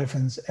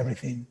georeference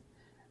everything.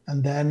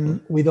 And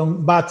then we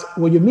don't. But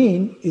what you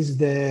mean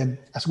is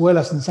as well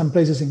as in some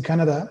places in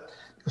Canada,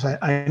 because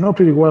I know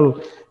pretty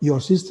well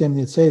your system.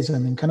 It says,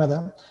 and in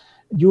Canada,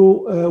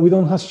 we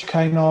don't have such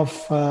kind of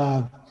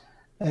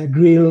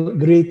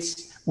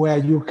grids where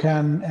you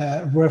can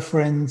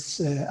reference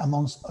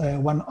amongst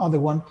one other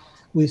one.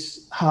 We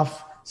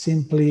have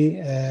simply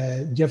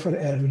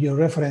your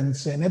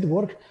reference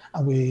network,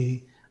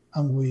 and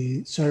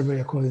we survey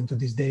according to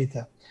this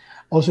data.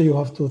 Also, you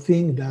have to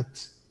think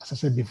that, as I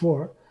said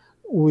before,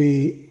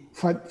 we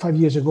 5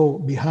 years ago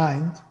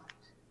behind,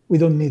 we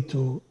don't need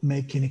to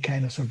make any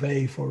kind of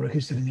survey for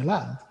registering a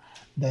land.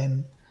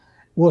 Then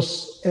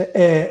was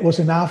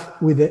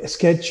enough with a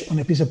sketch on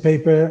a piece of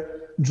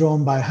paper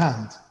drawn by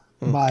hand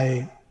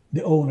by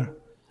the owner.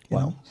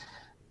 Wow.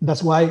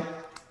 That's why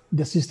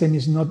the system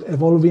is not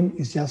evolving.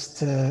 It's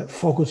just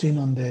focusing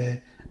on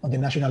the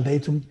national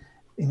datum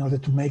in order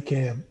to make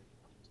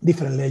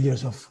different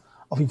layers of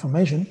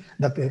information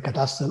that the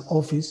cadastral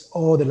office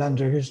or the land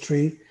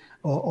registry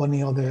or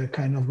any other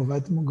kind of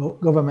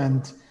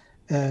government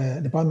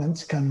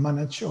departments can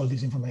manage all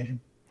this information.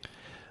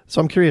 So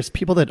I'm curious,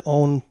 people that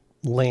own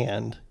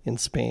land in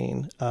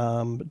Spain,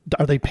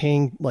 are they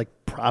paying like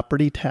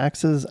property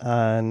taxes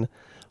on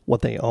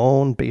what they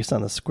own based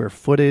on the square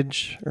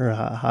footage, or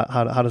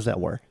how does that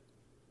work?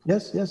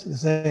 Yes, the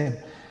same.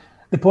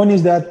 The point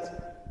is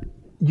that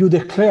you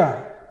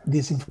declare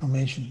this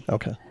information.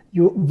 Okay.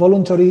 You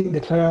voluntarily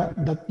declare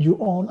that you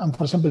own, and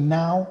for example,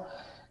 now,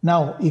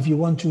 if you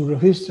want to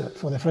register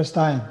for the first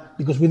time,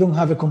 because we don't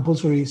have a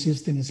compulsory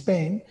system in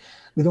Spain,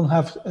 we don't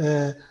have,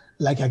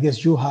 like I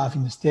guess you have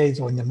in the States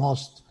or in the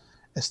most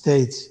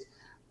states,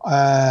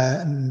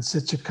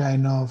 such a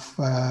kind of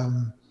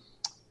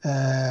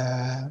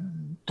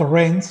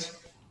torrents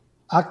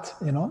act,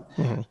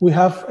 We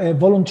have a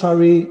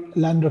voluntary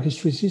land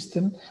registry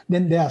system.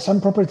 Then there are some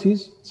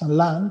properties, some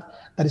land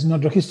that is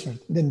not registered.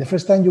 Then the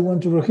first time you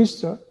want to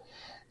register,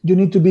 you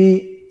need to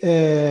be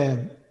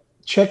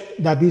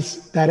checked that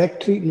is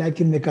directly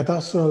like in the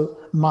cadastral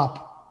map,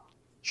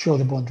 show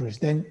the boundaries.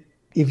 Then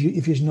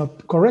if it's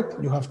not correct,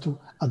 you have to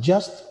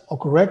adjust or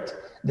correct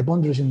the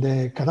boundaries in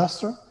the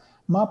cadastral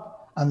map,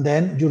 and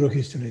then you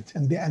register it.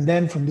 And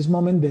then from this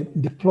moment,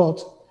 the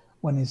plot,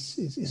 when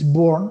it's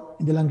born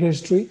in the land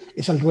registry,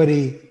 is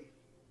already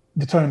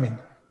determined.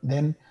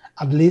 Then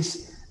at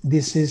least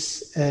this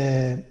is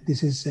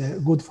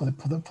good for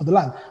the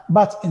land.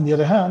 But on the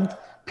other hand,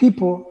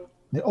 people,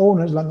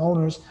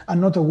 landowners, are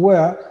not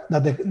aware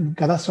that the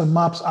cadastral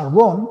maps are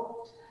wrong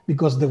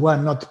because they were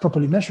not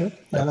properly measured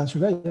by a land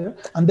surveyor,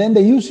 and then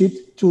they use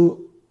it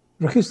to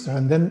register.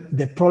 And then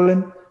the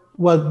problem,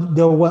 where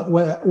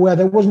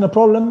there wasn't a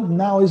problem,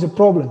 now is a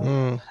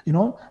problem.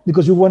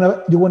 Because you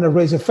wanna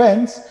raise a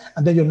fence,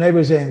 and then your neighbor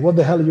is saying, "What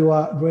the hell you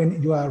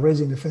are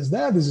raising the fence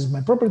there? This is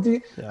my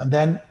property," and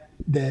then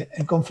the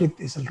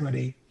conflict is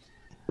already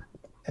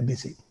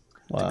busy.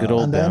 Wow. The good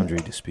old boundary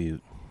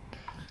dispute.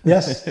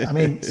 Yes, I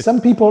mean,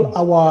 some people,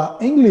 our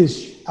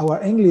English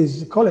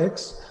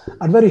colleagues,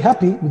 are very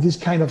happy with this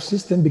kind of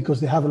system because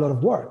they have a lot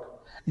of work.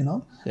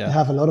 They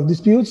have a lot of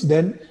disputes.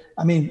 Then,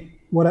 I mean,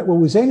 what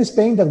we say in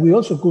Spain, that we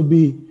also could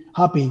be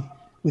happy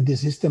with the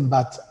system,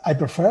 but I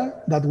prefer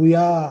that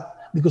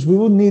because we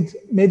would need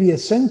maybe a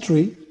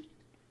century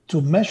to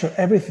measure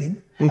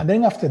everything, and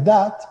then after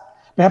that,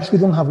 perhaps we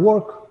don't have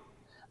work.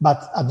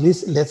 But at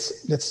least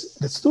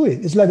let's do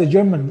it. It's like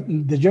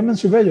the German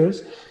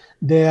surveyors.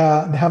 They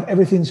have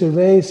everything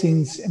surveyed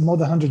since more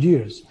than 100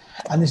 years,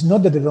 and it's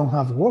not that they don't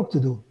have work to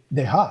do.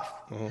 They have,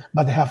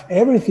 but they have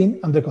everything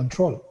under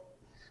control.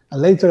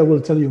 And later I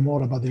will tell you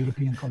more about the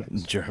European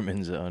colleagues.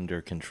 Germans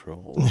under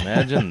control.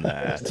 Imagine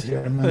that.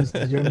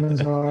 the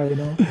Germans are,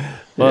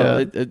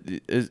 Well,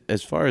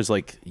 as far as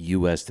like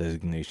U.S.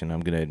 designation,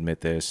 I'm going to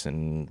admit this,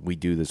 and we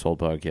do this whole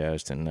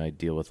podcast, and I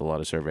deal with a lot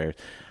of surveyors.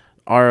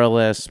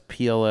 RLS,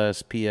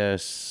 PLS,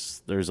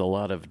 PS. There's a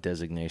lot of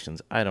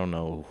designations. I don't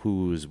know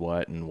who's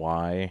what and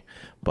why,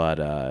 but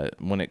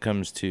when it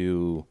comes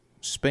to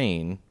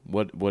Spain,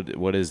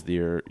 what is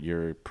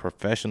your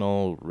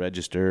professional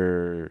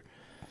register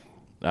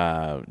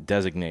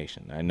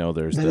designation? I know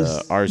there's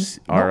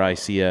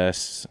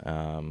RICS.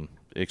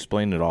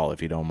 Explain it all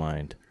if you don't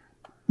mind.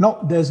 No,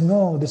 there's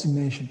no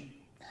designation.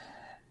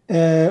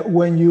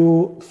 When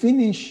you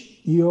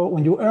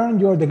earn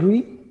your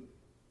degree,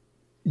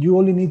 you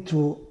only need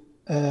to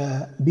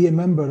be a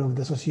member of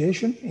the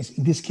association.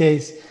 In this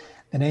case,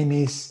 the name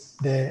is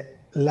the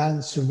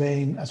Land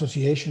Surveying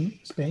Association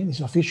Spain. It's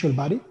an official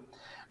body.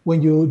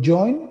 When you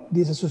join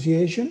this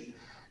association,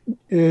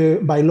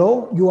 by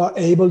law, you are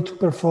able to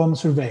perform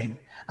surveying,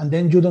 and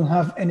then you don't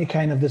have any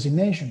kind of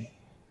designation.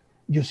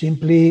 You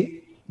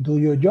simply do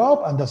your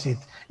job, and that's it.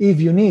 If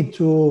you need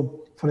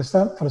to, for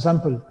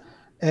example,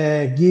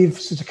 give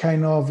such a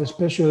kind of a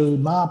special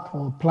map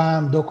or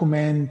plan,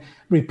 document,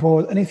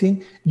 report,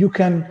 anything, you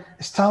can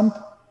stamp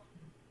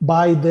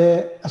by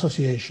the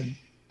association.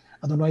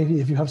 I don't know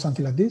if you have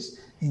something like this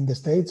in the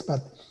States,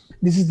 but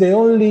this is the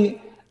only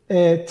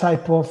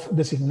type of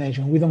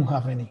designation. We don't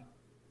have any.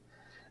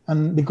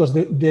 And because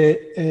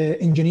the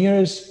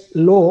engineers'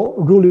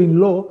 ruling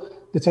law,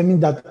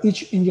 determines that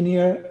each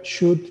engineer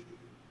should,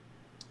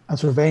 and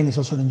surveying is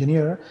also an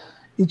engineer,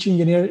 each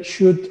engineer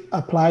should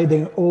apply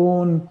their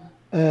own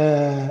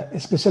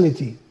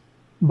specialty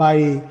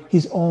by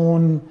his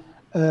own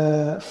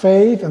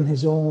faith and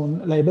his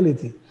own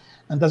liability.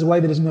 And that's why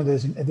there is no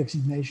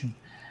designation.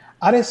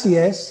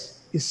 RSCS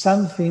is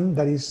something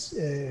that is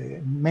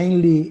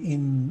mainly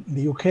in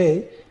the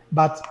UK,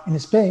 but in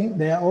Spain,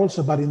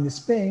 in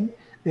Spain,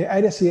 the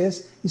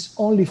RSCS is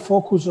only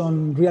focused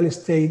on real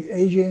estate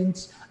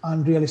agents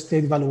and real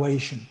estate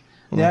valuation.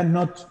 They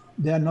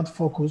are not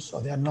focused,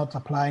 or they are not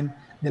applying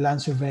the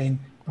land surveying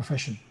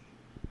profession.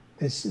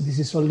 This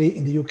is only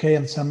in the UK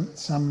and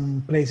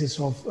some places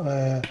of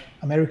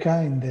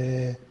America,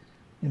 in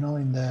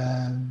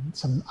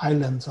some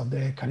islands of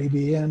the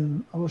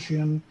Caribbean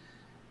Ocean,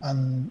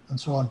 and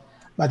so on.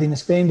 But in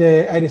Spain,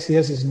 the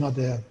IDCS is not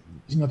the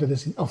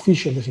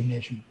official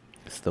designation.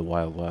 It's the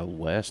wild, wild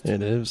west.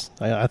 It is.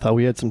 I thought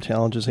we had some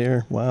challenges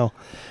here. Wow.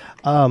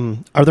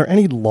 Are there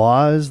any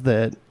laws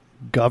that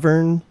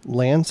govern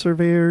land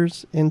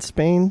surveyors in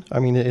Spain? I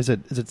mean, is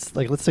it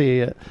like, let's say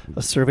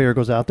a surveyor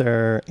goes out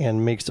there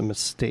and makes a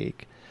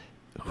mistake.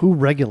 Who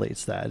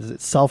regulates that? Is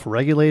it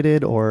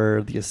self-regulated,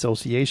 or the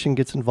association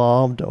gets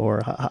involved,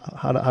 or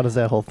how does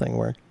that whole thing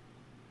work?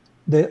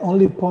 The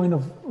only point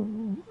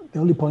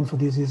for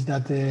this is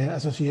that the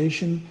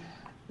association,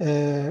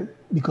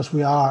 because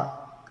we are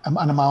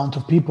an amount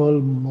of people,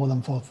 more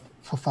than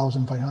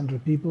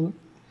 4,500 people,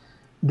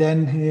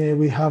 then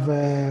we have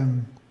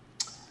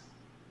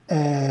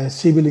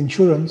civil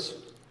insurance,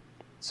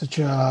 such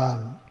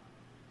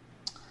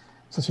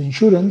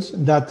insurance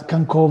that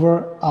can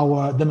cover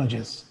our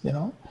damages,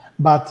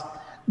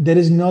 but there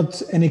is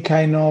not any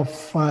kind of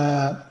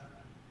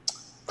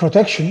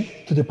protection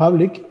to the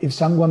public if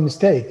someone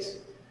mistakes.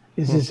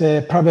 This is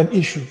a private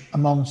issue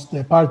amongst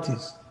the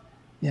parties,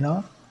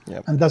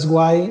 Yep. And that's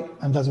why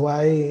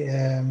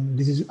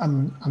this is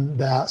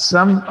there are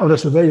some of the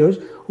surveyors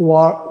who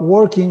are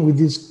working with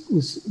this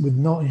with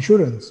no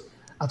insurance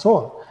at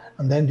all,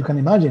 and then you can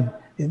imagine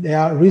they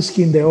are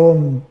risking their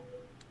own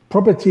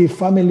property,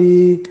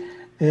 family,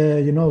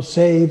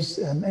 saves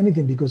and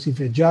anything, because if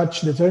a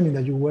judge determines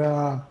that you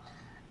were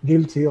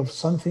guilty of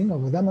something,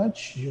 of a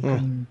damage, you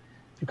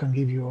can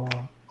give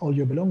all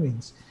your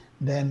belongings.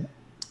 Then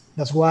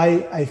that's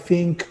why I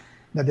think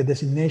that the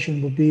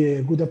designation would be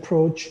a good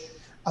approach,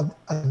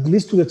 at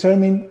least to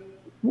determine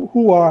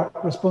who are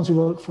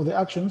responsible for the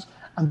actions,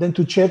 and then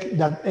to check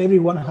that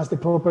everyone has the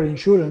proper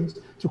insurance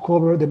to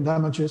cover the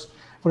damages.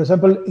 For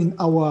example, in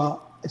our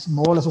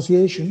small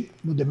association,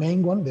 not the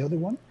main one, the other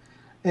one,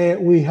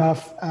 we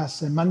have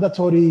as a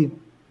mandatory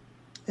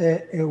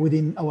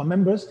within our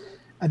members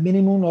a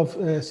minimum of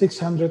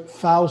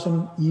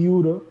 600,000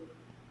 euro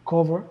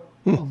cover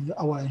of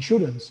our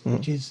insurance,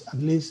 which is at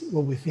least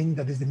what we think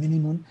that is the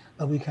minimum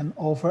that we can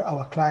offer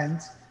our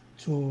clients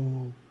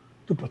to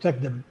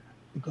protect them,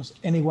 because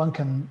anyone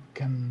can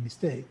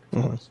mistake,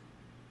 of course.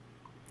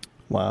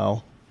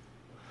 Wow.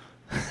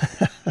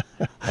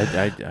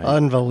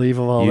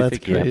 Unbelievable. You That's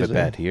think you crazy. have a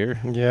bet here?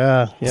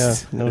 Yeah,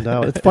 no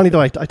doubt. It's funny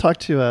though. I talked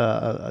to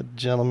a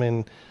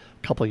gentleman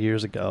a couple of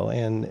years ago,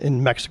 and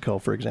in Mexico,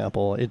 for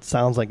example, it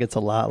sounds like it's a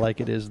lot like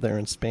it is there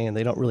in Spain.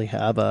 They don't really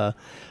have a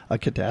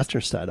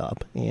cadastre set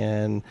up,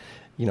 and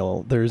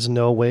there's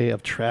no way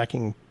of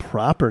tracking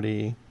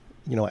property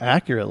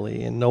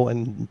accurately,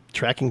 and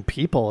tracking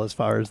people as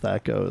far as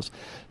that goes.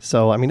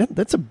 So I mean,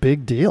 that's a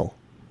big deal.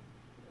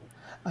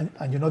 And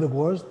the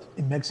worst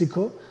in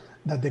Mexico,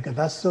 that the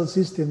cadastral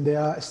system they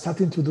are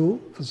starting to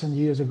do for some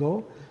years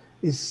ago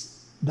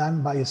is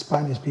done by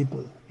Spanish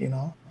people,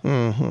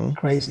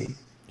 Crazy.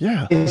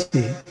 Yeah.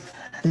 Crazy.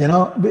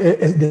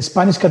 The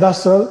Spanish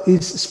cadastral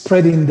is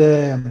spreading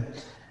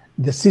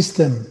the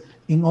system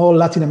in all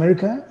Latin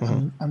America,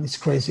 and it's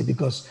crazy,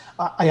 because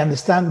I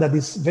understand that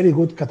it's very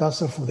good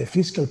cadastral for the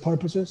fiscal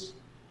purposes,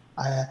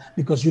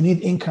 because you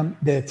need income.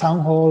 The town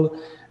hall,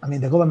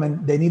 the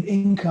government, they need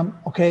income,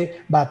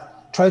 okay, but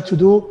try to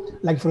do,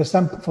 like for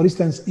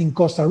instance, in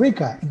Costa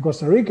Rica. In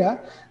Costa Rica,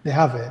 they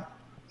have a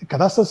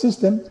cadastral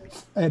system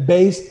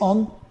based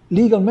on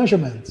legal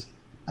measurements,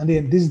 and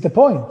then this is the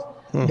point.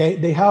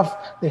 They have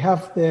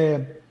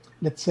the,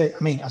 let's say,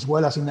 as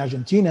well as in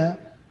Argentina,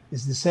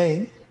 it's the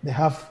same. They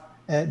have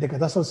the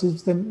cadastral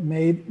system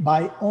made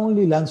by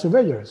only land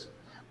surveyors,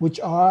 which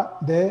are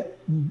the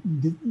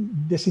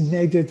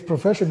designated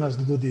professionals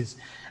to do this.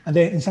 And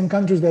then in some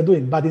countries they're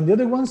doing, but in the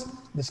other ones,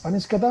 the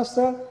Spanish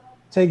cadastre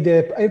take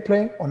the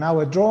airplane on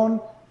our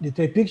drone, you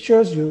take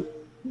pictures, you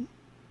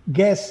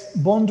guess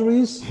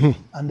boundaries,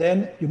 and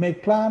then you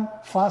make plan,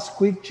 fast,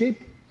 quick,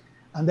 cheap,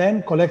 and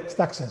then collect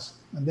taxes.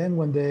 And then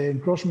when the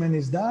encroachment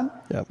is done,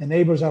 the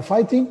neighbors are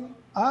fighting.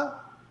 I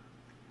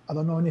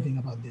don't know anything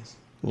about this.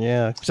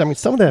 Yeah, because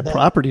some of that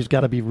property's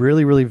got to be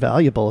really, really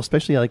valuable,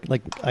 especially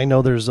like I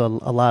know there's a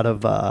lot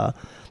of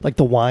like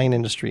the wine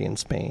industry in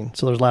Spain.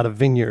 So there's a lot of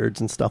vineyards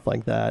and stuff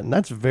like that, and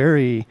that's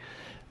very,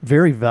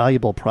 very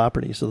valuable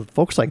property. So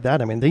folks like that,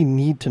 they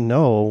need to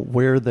know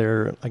where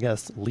their, I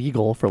guess,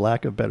 legal, for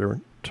lack of a better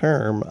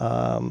term,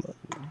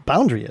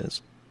 boundary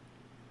is.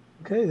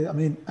 Okay,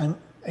 and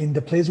in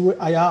the place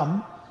where I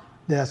am,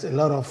 there's a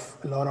lot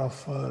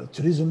of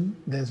tourism.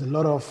 There's a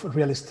lot of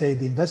real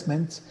estate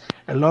investments.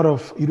 A lot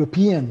of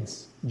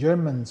Europeans,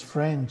 Germans,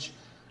 French,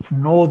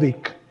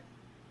 Nordic,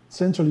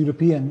 Central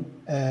European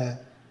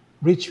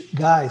rich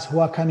guys who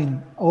are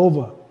coming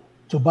over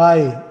to buy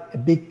a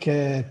big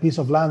piece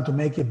of land to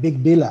make a big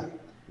villa,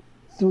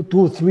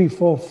 2, 3,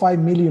 4, 5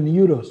 million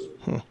euros.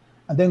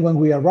 And then when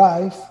we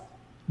arrive,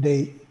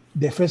 the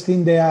first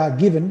thing they are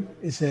given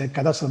is a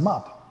cadastral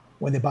map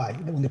when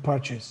they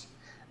purchase.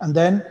 And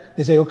then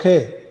they say,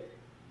 okay,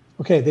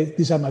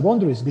 these are my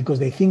boundaries, because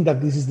they think that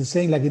this is the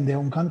same like in their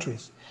own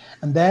countries.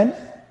 And then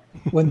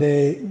when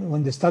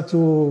they start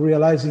to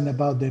realizing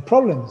about the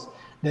problems,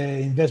 the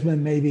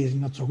investment maybe is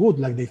not so good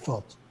like they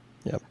thought.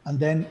 Yep. And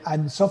then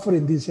I'm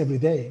suffering this every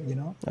day,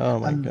 Oh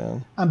my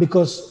God. And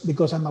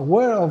because I'm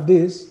aware of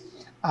this,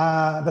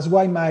 that's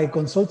why my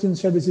consulting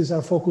services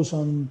are focused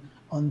on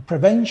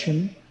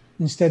prevention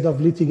instead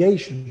of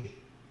litigation.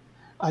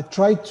 I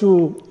tried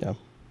to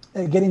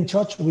get in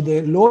touch with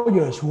the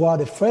lawyers who are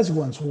the first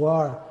ones who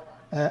are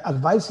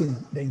advising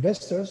the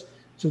investors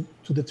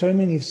to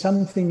determine if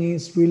something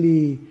is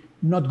really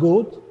not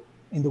good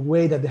in the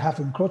way that they have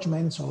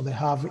encroachments or they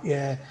have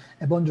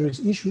boundaries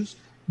issues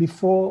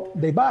before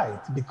they buy it,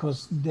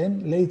 because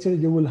then later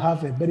you will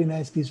have a very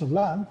nice piece of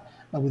land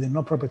but with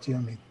no property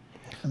on it.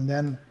 And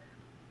then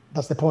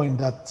that's the point,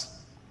 that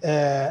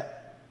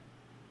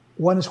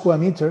 1 square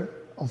meter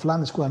of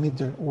land square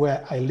meter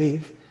where I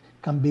live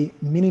can be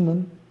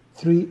minimum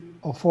 300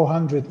 or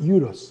 400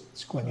 euros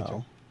square meter.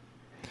 Wow.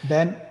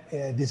 Then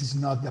this is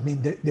not, I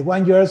mean, the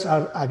 1 years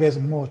are, I guess,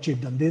 more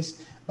cheap than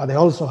this, but they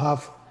also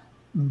have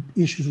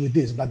issues with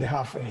this, but they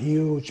have a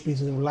huge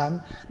pieces of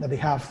land that they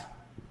have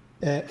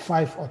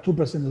 5 or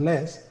 2%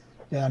 less.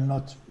 They're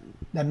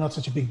not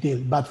such a big deal.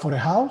 But for a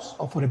house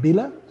or for a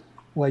villa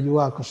where you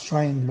are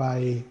constrained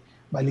by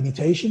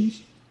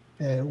limitations,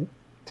 10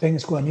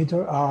 square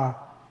meter are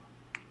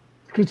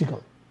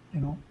critical,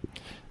 you know.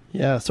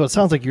 Yeah, so it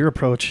sounds like your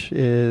approach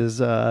is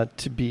to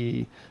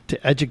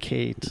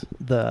educate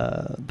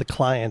the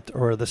client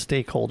or the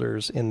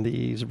stakeholders in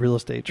these real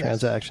estate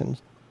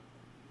transactions.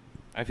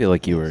 I feel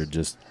like you were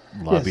just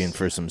lobbying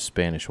for some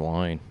Spanish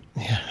wine.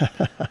 Yeah.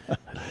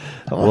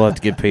 We'll have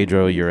to give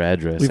Pedro your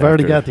address. We've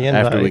already got the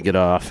invite. After we get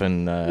off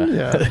and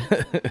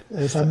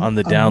Yes, on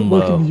the down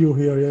low. You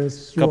here,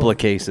 yes, sure. Couple of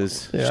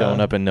cases showing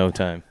up in no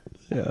time.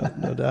 Yeah,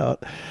 no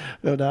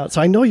doubt.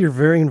 So I know you're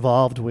very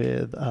involved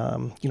with,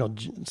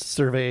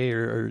 survey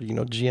or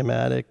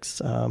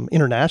geomatics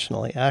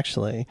internationally,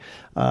 actually.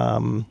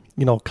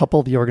 A couple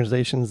of the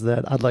organizations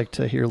that I'd like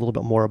to hear a little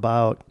bit more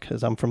about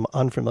because I'm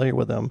unfamiliar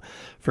with them.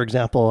 For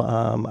example,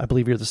 I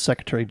believe you're the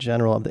Secretary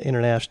General of the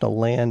International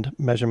Land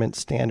Measurement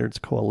Standards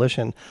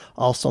Coalition,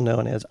 also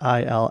known as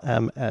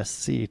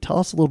ILMSC. Tell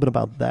us a little bit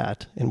about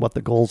that and what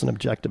the goals and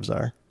objectives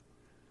are.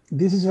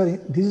 This is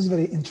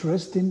very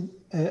interesting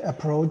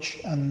approach,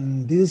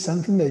 and this is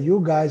something that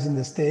you guys in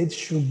the States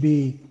should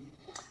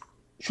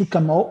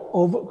come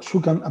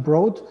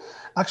abroad.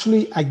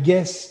 Actually, I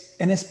guess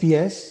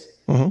NSPS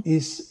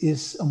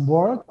is on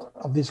board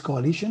of this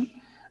coalition,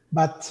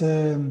 but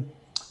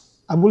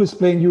I will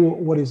explain you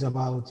what it's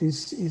about.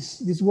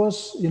 This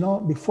was,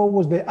 before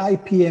was the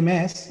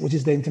IPMS, which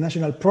is the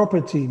International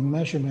Property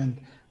Measurement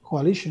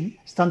Coalition,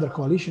 Standard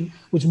Coalition,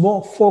 which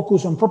more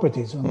focus on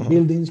properties, on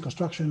buildings,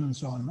 construction, and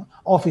so on,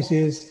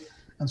 offices,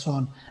 and so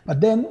on.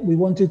 But then we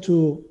wanted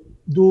to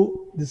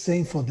do the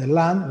same for the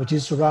land, which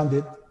is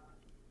surrounded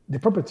the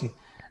property.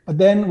 But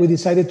then we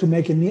decided to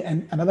make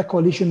another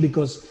coalition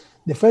because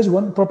the first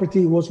one,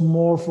 property, was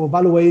more for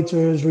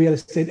valuators, real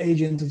estate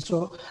agents, and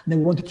so on. And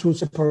we wanted to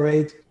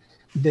separate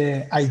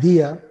the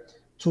idea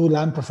to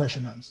land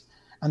professionals.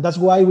 And that's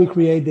why we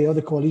create the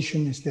other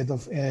coalition instead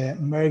of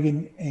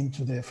merging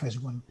into the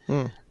first one.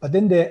 But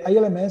then the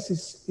ILMS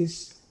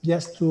is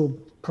just to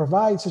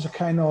provide such a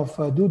kind of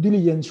due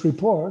diligence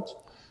report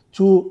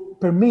to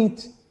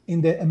permit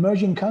in the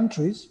emerging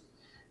countries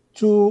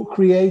to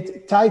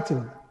create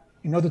title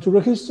in order to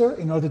register,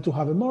 in order to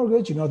have a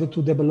mortgage, in order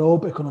to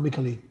develop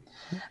economically.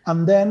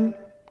 And then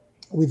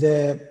with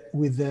the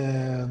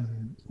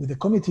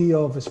committee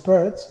of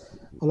experts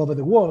all over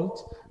the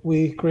world,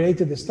 we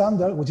created a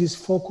standard which is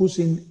focused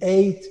in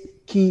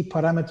 8 key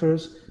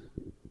parameters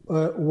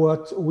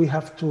what we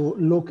have to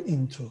look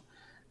into.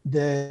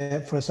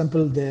 For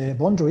example, the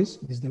boundaries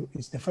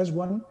is the first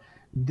one,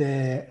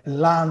 the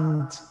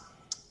land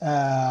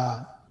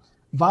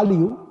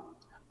value,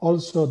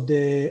 also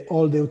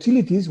all the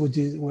utilities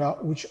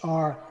which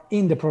are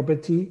in the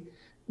property,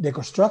 the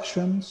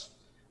constructions,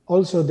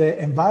 also the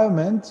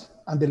environment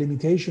and the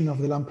limitation of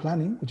the land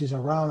planning, which is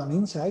around and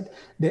inside,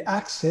 the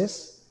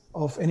access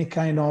of any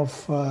kind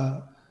of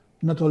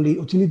not only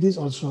utilities,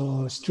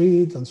 also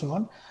streets and so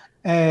on.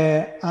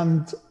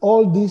 And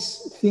all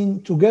these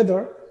things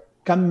together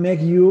can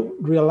make you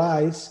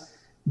realize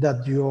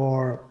that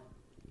your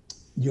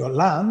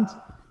land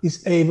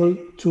is able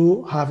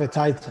to have a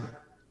title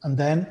and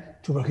then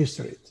to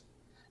register it.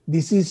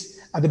 This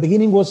is, at the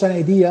beginning, was an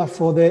idea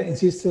for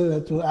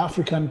to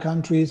African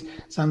countries,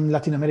 some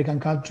Latin American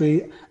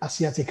country,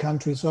 Asiatic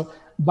countries.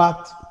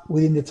 But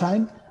within the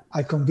time,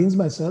 I convinced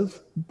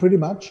myself pretty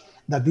much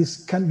that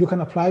you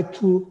can apply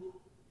to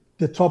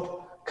the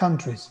top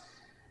countries.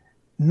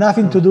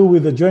 Nothing to do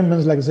with the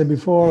Germans, like I said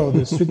before, or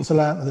the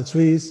Switzerland, or the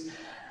Swiss.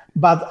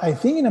 But I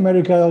think in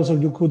America also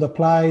you could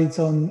apply it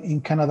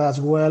in Canada as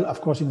well,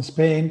 of course in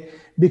Spain,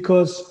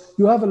 because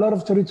you have a lot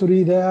of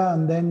territory there,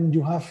 and then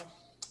you have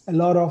a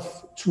lot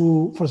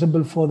for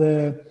example, for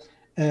the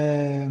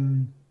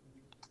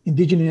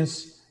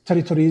indigenous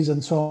territories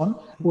and so on,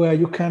 where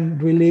you can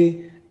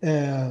really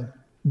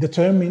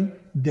determine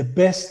the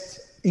best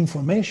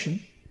information,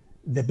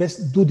 the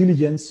best due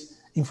diligence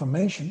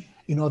information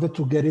in order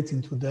to get it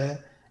into the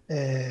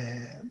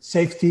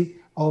safety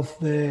of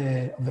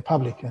the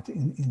public.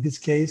 In this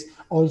case,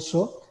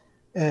 also,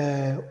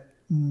 I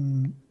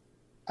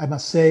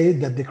must say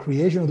that the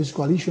creation of this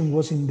coalition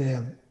was in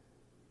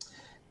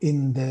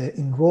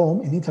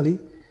Rome, in Italy,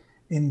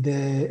 in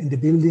the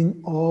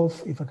building of,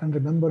 if I can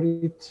remember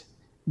it,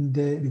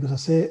 because I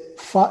say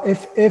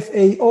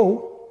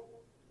FAO,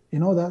 you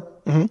know that?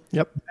 Mm-hmm.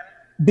 Yep.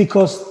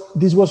 Because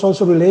this was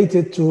also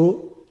related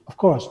to, of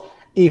course,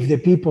 if the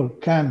people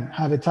can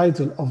have a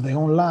title of their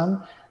own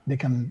land, they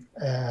can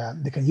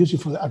use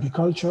it for the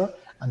agriculture,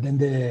 and then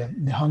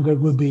the hunger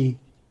will be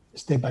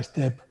step by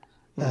step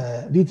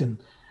beaten.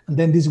 And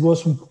then this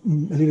was a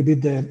little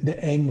bit the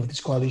aim of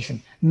this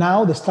coalition.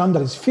 Now the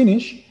standard is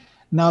finished.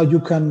 Now you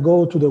can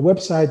go to the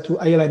website to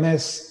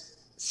almsc.org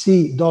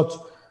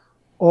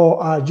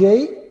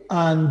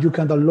and you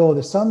can download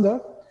the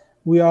standard.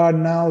 We are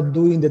now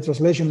doing the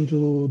translation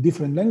into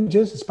different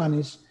languages: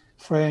 Spanish,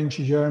 French,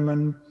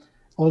 German,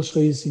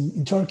 also is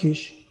in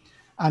Turkish,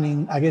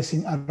 and I guess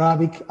in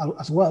Arabic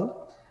as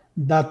well,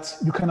 that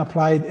you can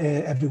apply it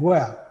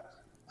everywhere.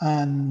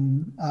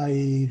 And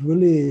I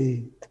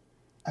really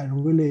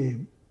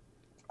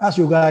ask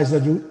you guys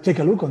that you take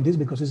a look on this,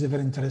 because it's a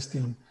very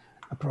interesting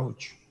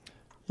approach.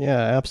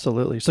 Yeah,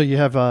 absolutely. So you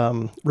have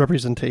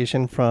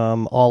representation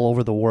from all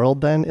over the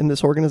world then in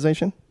this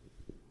organization?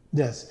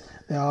 Yes,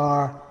 there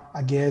are,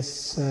 I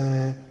guess,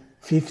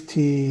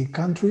 50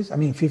 countries,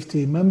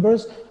 50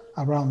 members,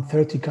 around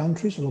 30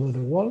 countries all over the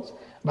world.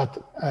 But,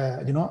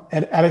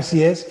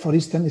 RSCS, for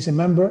instance, is a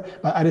member,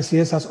 but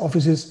RSCS has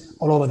offices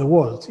all over the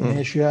world, in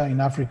Asia,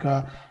 in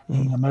Africa,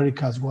 in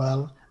America as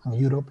well, and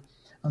Europe.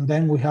 And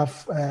then we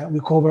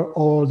cover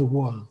all the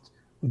world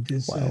with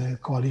this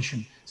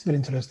coalition. It's very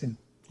interesting.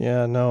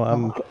 Yeah,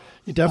 no,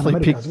 you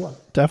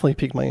definitely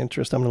piqued my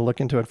interest. I'm going to look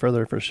into it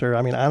further for sure.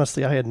 I mean,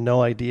 honestly, I had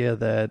no idea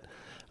that,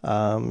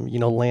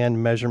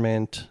 land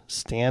measurement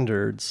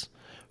standards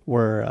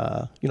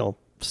were,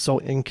 so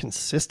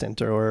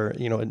inconsistent, or,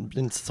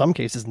 in some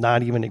cases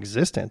not even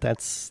existent.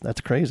 That's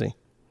crazy.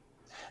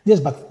 Yes,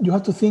 but you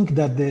have to think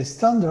that the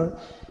standard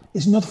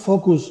is not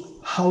focused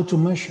how to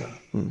measure.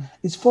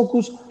 It's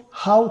focused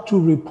how to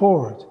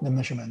report the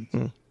measurement.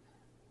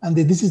 And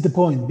this is the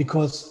point,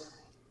 because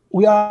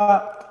we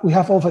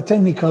have of a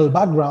technical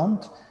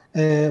background.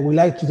 We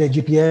like to take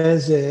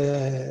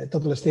GPS,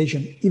 total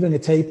station, even a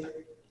tape,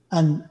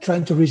 and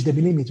trying to reach the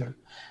millimeter.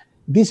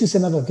 This is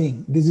another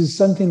thing. This is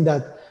something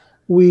that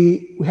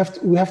we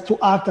have to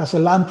act as a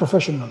land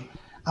professional,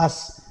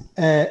 as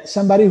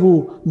somebody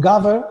who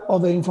gather all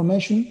the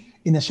information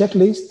in a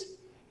checklist.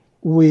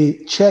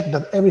 We check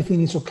that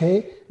everything is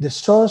okay, the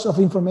source of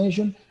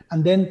information,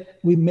 and then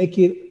we make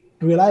it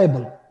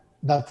reliable,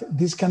 that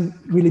this can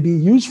really be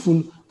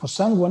useful for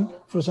someone,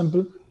 for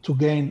example, to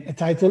gain a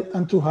title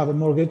and to have a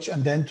mortgage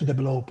and then to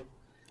develop.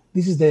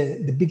 This is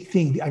the big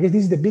thing. I guess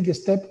this is the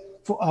biggest step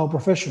for our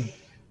profession,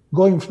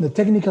 going from the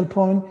technical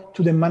point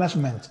to the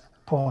management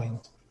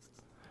point.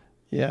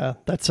 Yeah,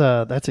 that's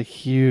a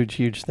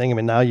huge thing. I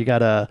mean, now you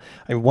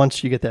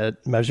once you get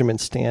that measurement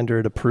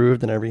standard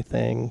approved and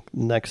everything,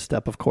 next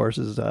step, of course,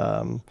 is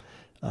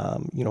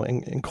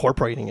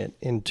incorporating it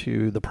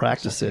into the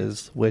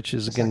practices, which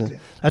is again,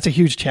 that's a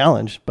huge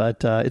challenge,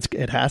 but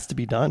it has to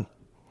be done.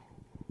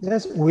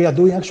 Yes, we are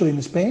doing actually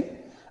in Spain,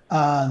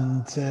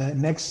 and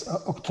next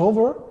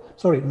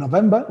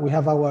November, we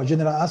have our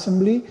General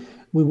Assembly.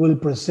 We will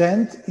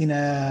present in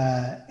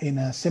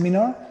a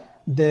seminar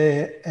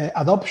the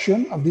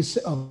adoption of this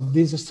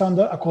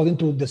standard according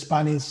to the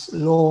Spanish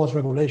laws,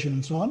 regulations,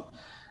 and so on.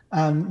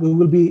 And we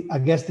will be, I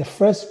guess, the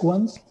first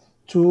ones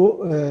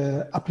to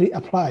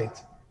apply it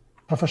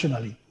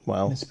professionally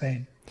in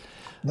Spain.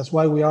 That's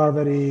why we are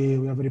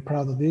very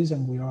proud of this,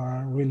 and we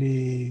are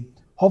really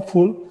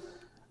hopeful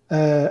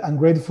and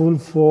grateful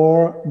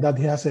for that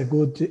it has a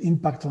good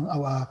impact on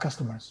our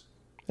customers.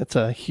 It's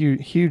a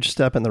huge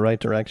step in the right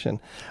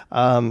direction.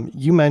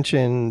 You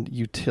mentioned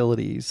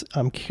utilities.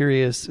 I'm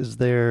curious,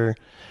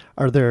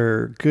 are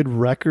there good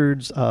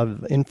records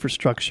of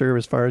infrastructure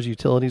as far as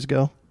utilities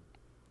go?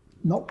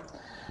 No.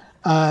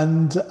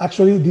 And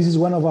actually, this is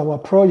one of our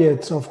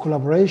projects of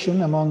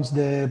collaboration amongst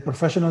the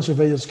Professional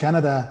Surveyors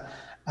Canada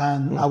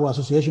and our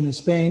association in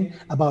Spain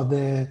about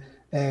the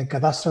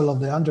cadastral of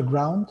the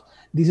underground.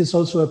 This is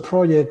also a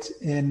project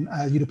in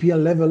a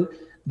European level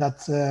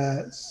that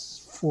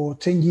for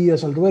 10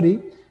 years already,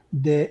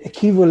 the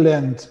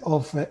equivalent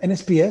of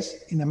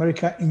NSPS in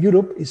America, in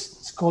Europe,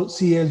 is called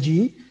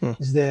CLG,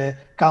 is the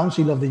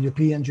Council of the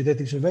European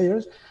Geodetic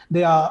Surveyors.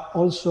 They are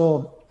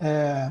also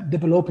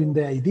developing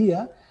the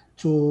idea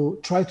to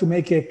try to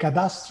make a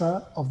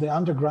cadastre of the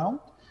underground,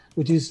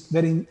 which is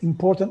very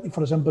important.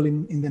 For example,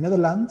 in the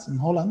Netherlands, in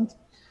Holland,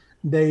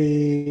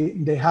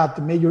 they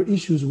had major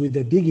issues with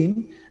the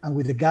digging and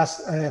with the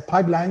gas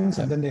pipelines,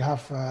 and then they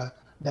have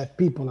that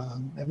people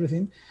and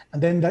everything,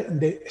 and then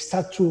they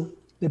start to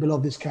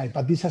develop this kind.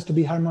 But this has to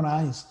be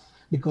harmonized,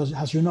 because,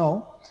 as you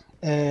know,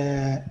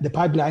 the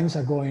pipelines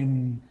are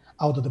going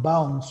out of the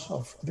bounds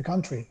of the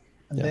country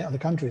and the other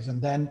countries,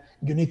 and then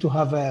you need to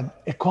have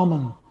a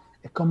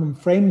common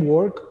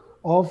framework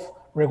of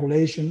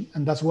regulation,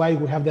 and that's why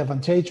we have the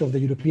advantage of the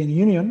European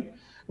Union,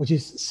 which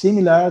is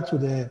similar to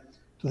the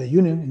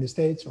Union in the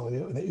States or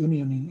the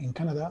Union in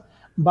Canada,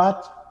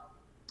 but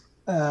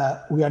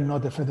we are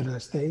not a federal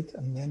state,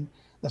 and then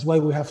That's why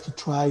we have to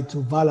try to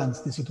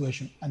balance the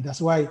situation. And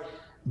that's why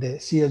the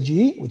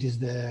CLG, which is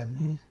the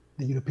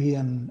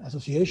European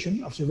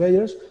Association of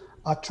Surveyors,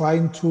 are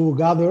trying to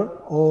gather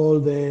all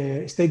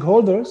the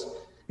stakeholders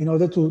in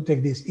order to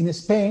take this. In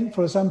Spain,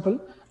 for example,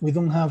 we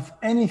don't have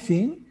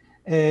anything.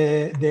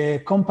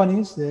 The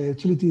companies, the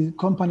utility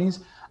companies,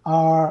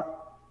 are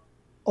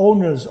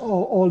owners of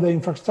all the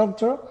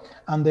infrastructure,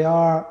 and they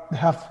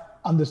have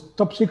under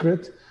top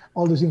secret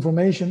all this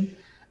information.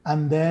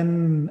 And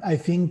then I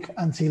think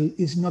until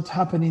it's not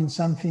happening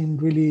something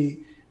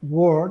really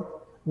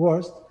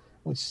worse,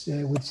 which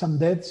with some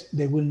deaths,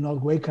 they will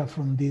not wake up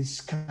from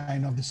this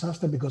kind of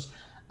disaster, because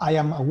I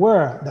am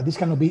aware that this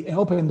cannot be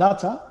open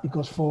data,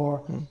 because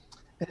for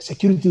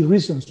security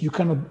reasons, you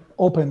cannot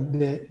open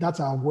the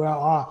data where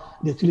are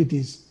the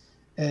utilities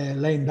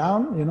laying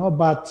down,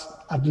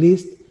 but at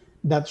least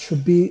that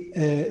should be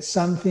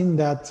something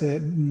that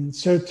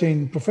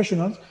certain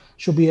professionals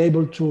should be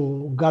able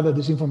to gather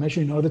this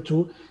information in order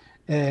to,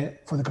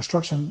 for the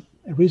construction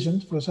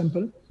reasons, for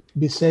example,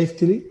 be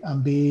safely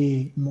and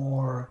be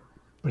more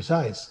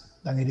precise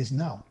than it is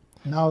now.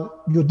 Now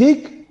you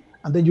dig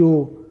and then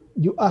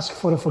you ask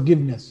for a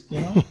forgiveness,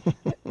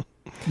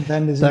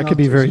 Then that could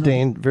be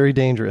very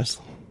dangerous.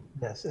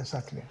 Yes,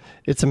 exactly.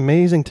 It's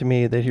amazing to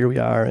me that here we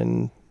are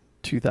in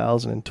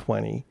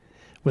 2020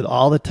 with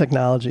all the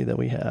technology that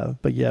we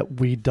have, but yet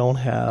we don't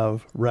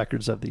have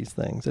records of these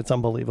things. It's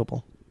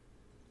unbelievable.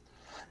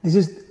 This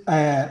is,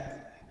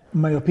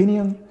 my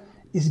opinion,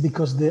 is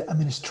because the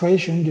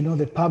administration,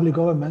 the public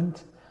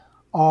government,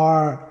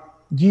 are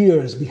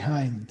years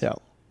behind. Yeah.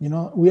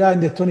 We are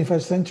in the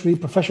 21st century,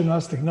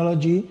 professionals,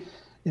 technology,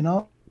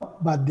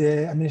 but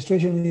the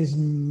administration is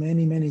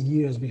many, many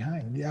years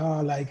behind. They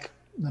are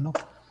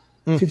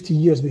 50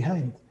 years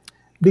behind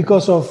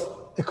because of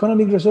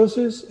economic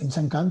resources, in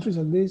some countries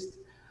at least,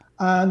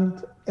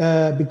 and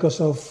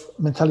because of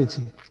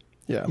mentality.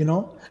 Yeah.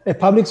 A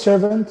public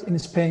servant in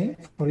Spain,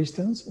 for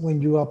instance,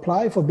 when you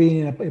apply for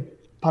being a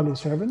public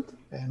servant,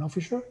 an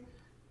officer,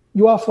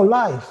 you are for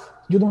life.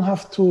 You don't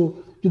have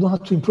to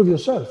improve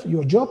yourself.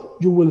 Your job,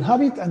 you will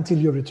have it until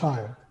you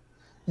retire.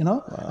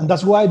 Wow. And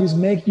that's why this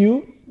makes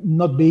you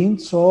not being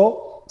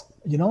so,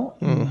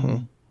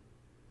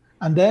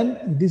 And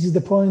then this is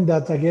the point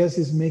that I guess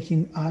is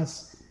making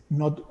us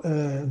not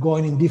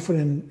going in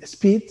different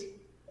speed,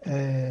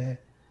 the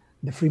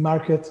free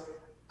market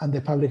and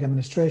the public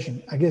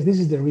administration. I guess this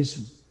is the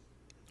reason.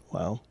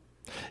 Wow.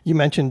 You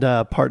mentioned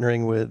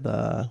partnering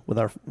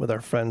with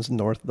our friends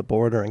north of the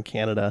border in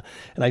Canada,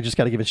 and I just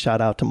got to give a shout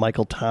out to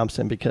Michael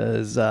Thompson,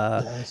 because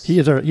yes.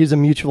 he's a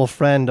mutual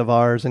friend of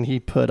ours, and he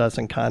put us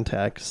in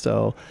contact.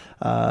 So,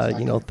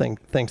 exactly.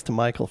 Thanks to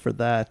Michael for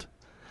that.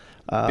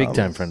 Big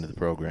time friend of the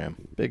program.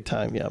 Big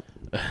time, yep.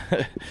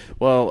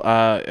 Well,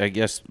 I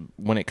guess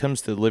when it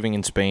comes to living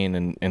in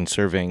Spain and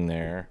surveying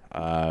there,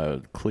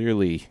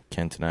 clearly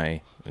Kent and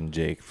I, and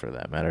Jake for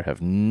that matter,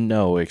 have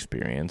no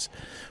experience.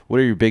 What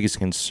are your biggest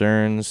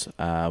concerns?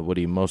 What are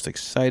you most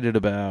excited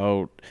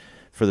about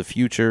for the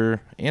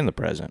future and the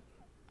present?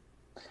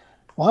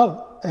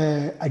 Well,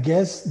 I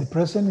guess the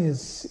present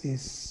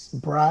is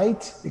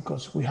bright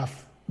because we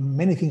have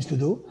many things to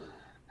do.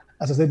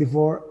 As I said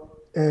before,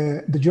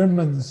 the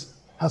Germans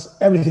has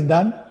everything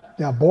done.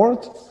 They are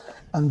bored.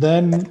 And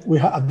then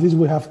at least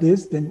we have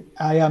this. Then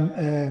I am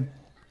a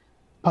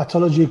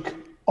pathologic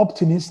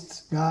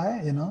optimist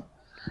guy,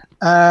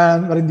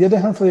 But on the other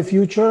hand, for the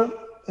future,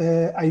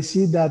 I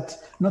see that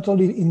not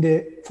only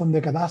from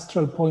the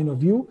cadastral point of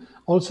view,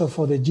 also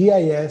for the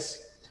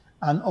GIS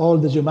and all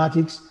the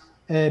geomatics,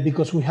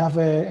 because we have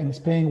in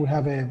Spain we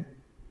have a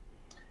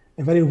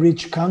very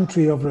rich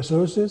country of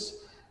resources.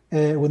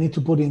 We need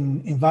to put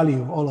in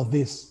value all of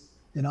this,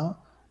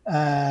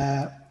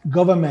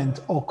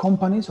 Government or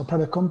companies or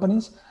private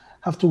companies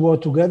have to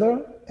work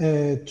together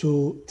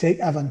to take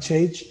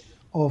advantage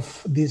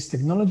of this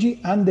technology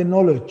and the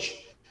knowledge,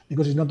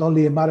 because it's not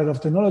only a matter of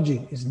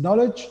technology, it's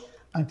knowledge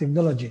and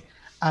technology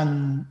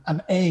and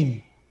an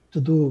aim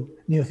to do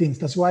new things.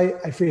 That's why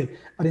I feel.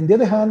 But on the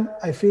other hand,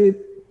 I feel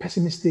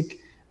pessimistic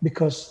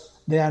because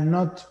there are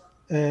not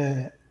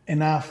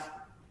enough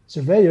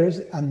surveyors,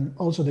 and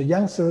also the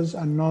youngsters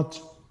are not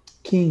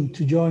keen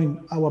to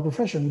join our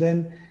profession.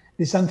 Then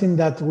it's something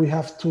that we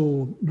have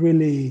to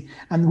really,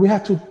 and we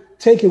have to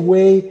take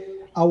away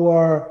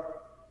our,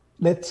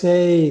 let's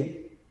say,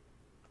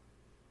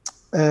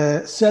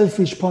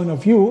 selfish point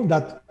of view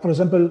that, for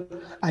example,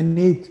 I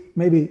need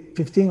maybe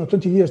 15 or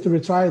 20 years to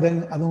retire,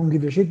 then I don't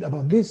give a shit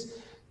about this.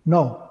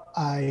 No,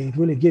 I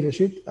really give a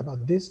shit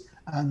about this.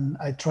 And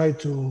I try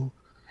to,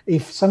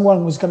 if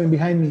someone was coming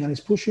behind me and is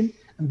pushing,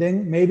 and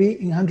then maybe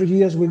in 100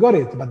 years we got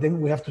it, but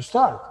then we have to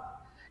start.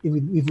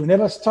 If we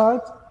never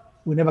start,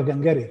 we never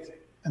can get it.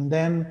 And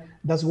then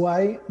that's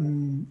why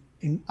in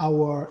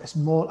our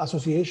small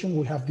association,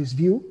 we have this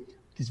view,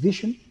 this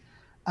vision,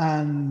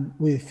 and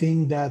we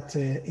think that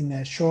in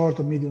a short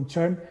or medium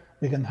term,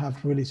 we can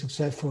have really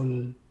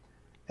successful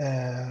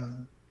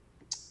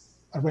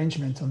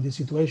arrangement on this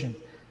situation.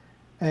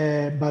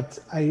 But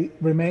I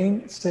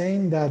remain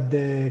saying that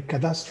the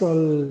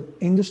cadastral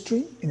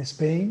industry in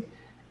Spain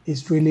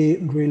is really,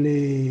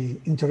 really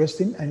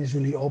interesting and is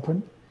really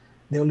open.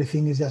 The only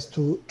thing is just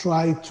to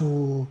try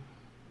to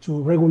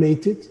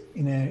regulate it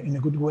in a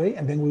good way,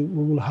 and then we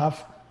will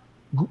have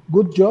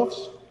good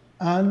jobs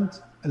and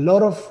a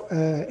lot of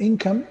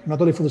income,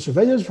 not only for the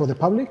surveyors, for the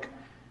public,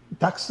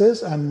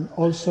 taxes, and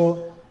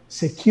also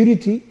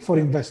security for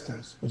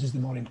investors, which is the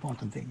more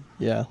important thing.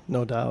 Yeah,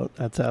 no doubt.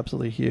 That's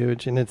absolutely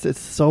huge. And it's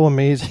so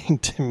amazing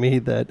to me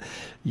that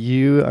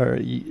you are,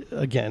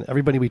 again,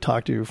 everybody we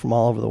talk to from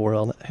all over the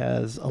world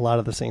has a lot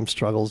of the same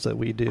struggles that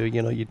we do.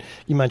 You know, you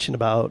mentioned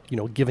about,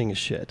 giving a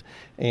shit.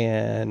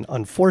 And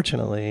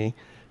unfortunately,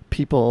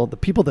 the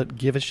people that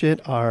give a shit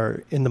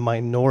are in the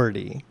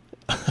minority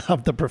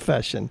of the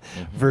profession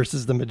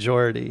versus the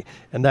majority.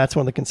 And that's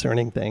one of the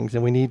concerning things.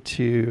 And we need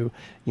to,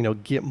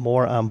 get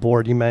more on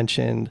board. You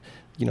mentioned,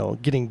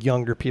 getting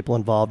younger people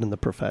involved in the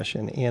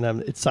profession.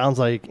 And it sounds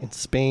like in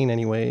Spain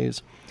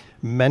anyways,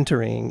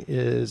 mentoring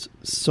is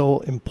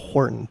so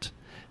important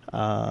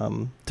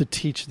to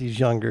teach these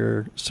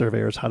younger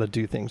surveyors how to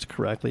do things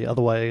correctly.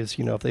 Otherwise,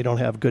 if they don't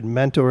have good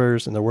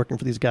mentors and they're working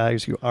for these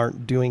guys who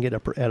aren't doing it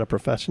at a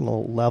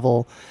professional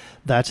level,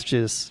 that's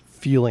just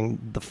fueling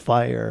the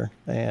fire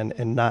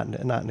and not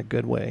in a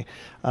good way.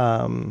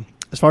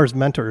 As far as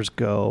mentors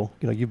go,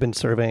 you've been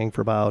surveying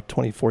for about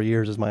 24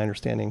 years, is my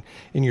understanding.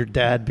 And your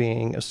dad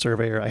being a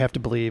surveyor, I have to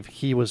believe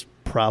he was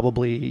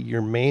probably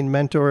your main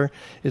mentor.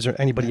 Is there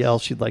anybody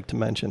else you'd like to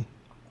mention?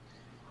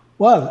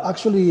 Well,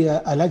 actually,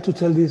 I like to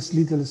tell this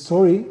little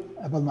story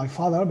about my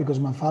father, because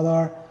my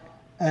father,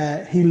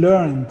 he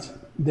learned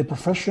the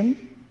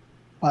profession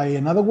by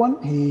another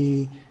one.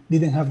 He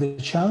didn't have the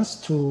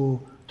chance to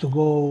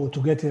go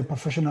to get a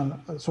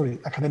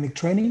academic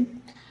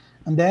training.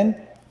 And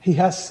then he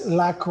has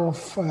lack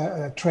of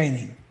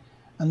training.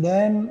 And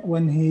then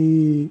when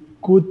he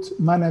could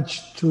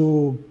manage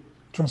to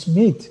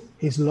transmit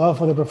his love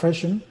for the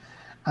profession,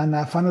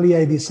 and finally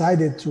I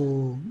decided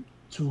to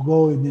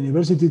go in the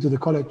university, to the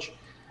college,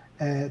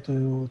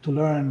 to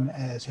learn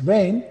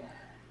surveying.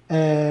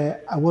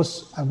 I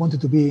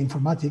wanted to be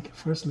informatic,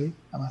 firstly,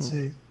 I must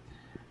say.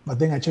 But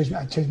then I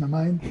changed my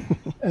mind.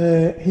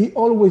 He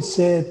always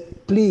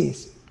said,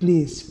 please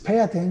pay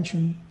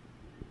attention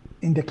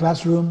in the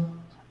classroom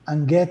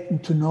and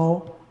get to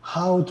know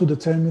how to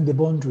determine the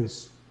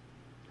boundaries,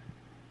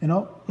 And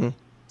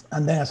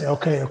then I said,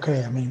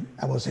 okay. I mean,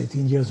 I was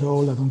 18 years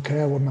old. I don't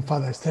care what my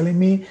father is telling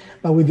me.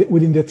 But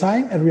within the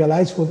time, I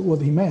realized what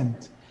he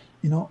meant.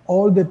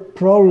 All the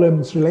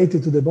problems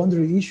related to the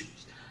boundary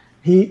issues,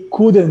 he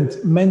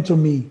couldn't mentor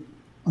me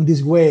on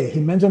this way. He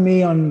mentored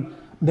me on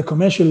the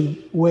commercial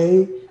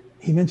way.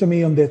 He mentored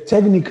me on the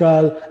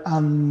technical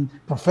and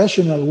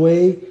professional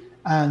way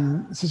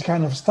and such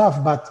kind of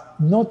stuff, but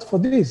not for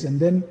this. And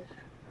then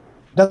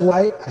that's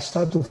why I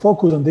started to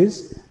focus on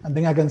this. And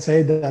then I can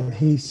say that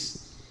his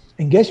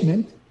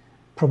engagement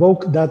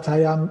provoked that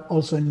I am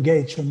also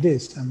engaged on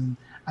this. And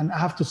I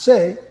have to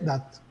say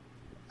that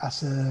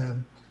as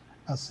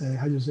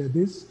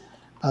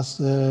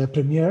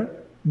Premier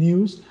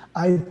News,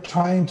 I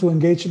trying to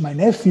engage my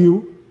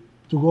nephew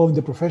to go in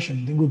the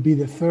profession. He would be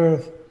the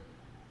third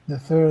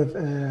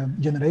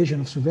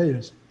generation of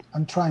surveyors.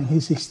 I'm trying.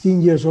 He's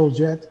 16 years old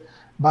yet,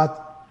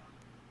 but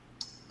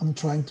I'm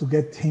trying to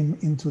get him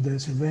into the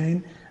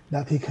surveying,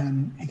 that he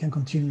can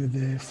continue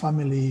the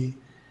family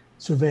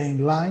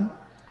surveying line.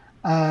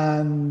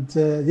 And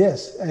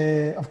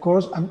of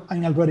course,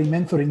 I'm already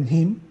mentoring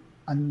him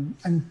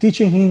and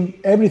teaching him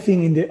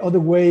everything in the other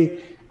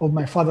way of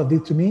my father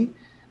did to me.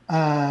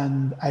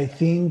 And I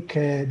think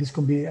this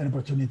can be an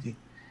opportunity.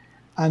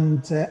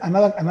 And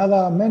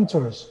another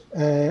mentors,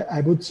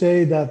 I would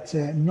say that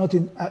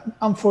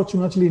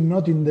unfortunately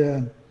not in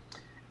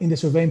the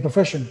surveying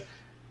profession.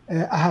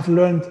 I have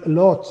learned a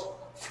lot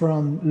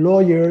from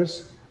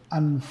lawyers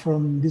and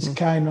from this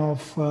kind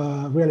of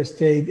real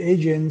estate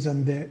agents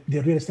and the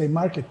real estate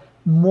market,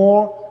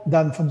 more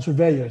than from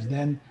surveyors.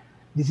 Then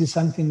this is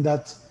something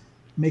that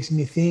makes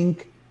me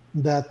think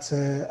that,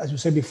 as you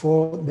said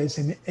before, there's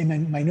a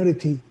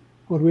minority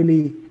who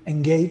really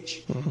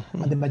engage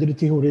and the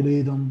majority who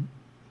really don't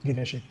give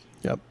a shit.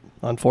 Yep.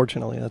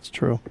 Unfortunately, that's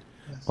true.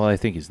 Yes. Well, I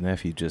think his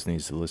nephew just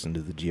needs to listen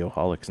to the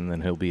Geoholics, and then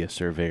he'll be a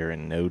surveyor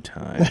in no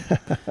time.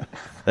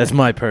 That's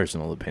my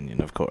personal opinion,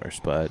 of course.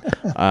 But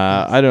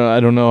I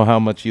don't know how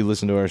much you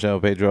listen to our show,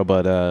 Pedro,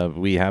 but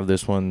we have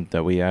this one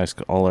that we ask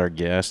all our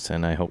guests,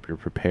 and I hope you're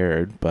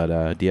prepared.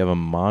 But do you have a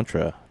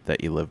mantra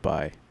that you live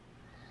by?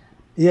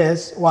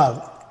 Yes.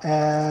 Well,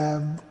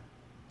 I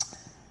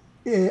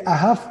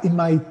have in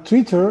my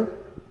Twitter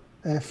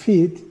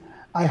feed,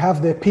 I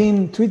have the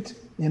pinned tweet,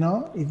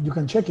 if you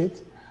can check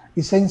it.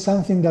 It's saying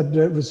something that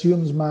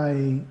resumes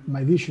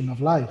my vision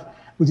of life,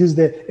 which is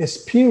the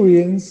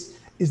experience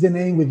is the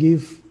name we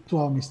give to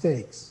our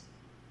mistakes.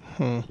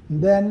 And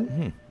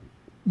then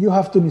you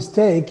have to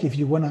mistake if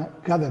you want to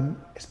gather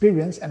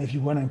experience and if you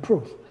want to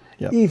improve.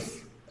 Yep.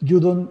 If you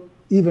don't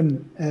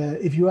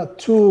if you are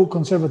too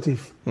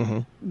conservative,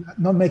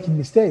 not making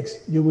mistakes,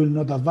 you will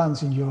not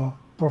advance in your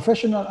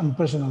professional and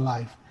personal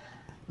life.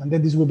 And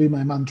then this will be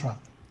my mantra.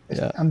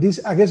 Yeah. And this,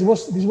 I guess,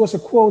 was a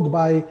quote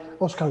by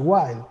Oscar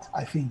Wilde,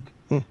 I think,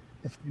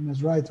 the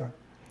famous writer.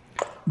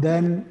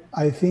 Then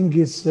I think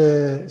it's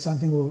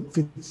something that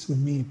fits with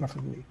me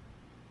perfectly.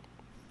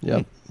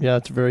 Yeah, yeah,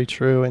 it's very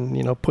true. And,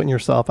 putting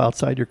yourself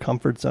outside your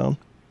comfort zone.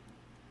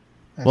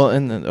 Well,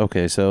 and then,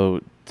 okay,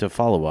 so to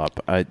follow up,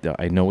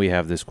 I know we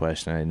have this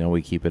question. I know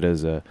we keep it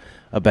as a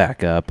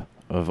backup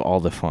of all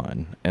the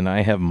fun. And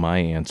I have my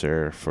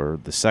answer for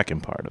the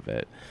second part of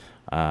it.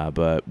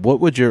 But what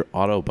would your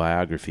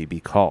autobiography be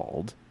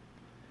called?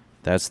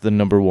 That's the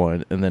number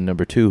one. And then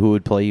number two, who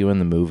would play you in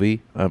the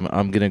movie?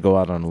 I'm going to go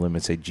out on a limb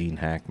and say Gene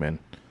Hackman.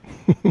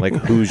 Like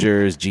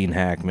Hoosiers, Gene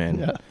Hackman.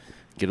 Yeah.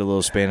 Get a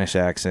little Spanish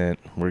accent.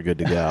 We're good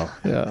to go.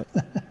 Yeah.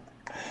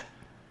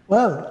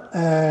 Well,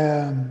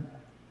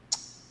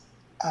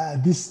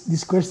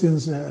 these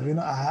questions,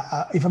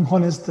 if I'm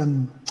honest,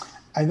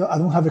 I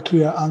don't have a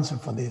clear answer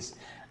for this.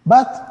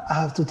 But I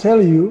have to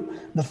tell you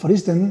that, for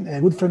instance,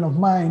 a good friend of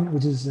mine,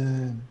 which is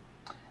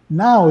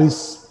now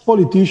is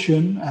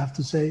politician, I have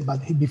to say, but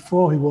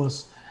before he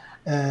was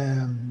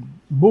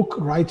book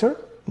writer.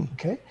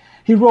 Okay,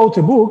 he wrote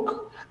a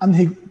book and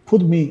he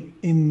put me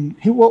in.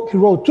 He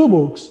wrote two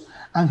books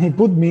and he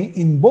put me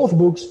in both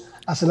books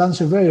as a land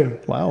surveyor.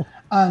 Wow!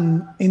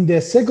 And in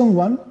the second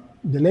one,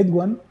 the late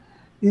one,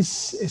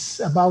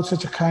 is about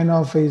such a kind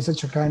of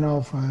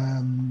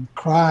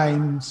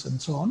crimes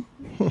and so on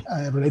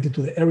related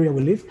to the area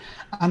we live,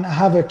 and I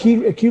have a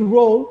key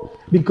role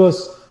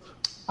because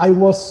I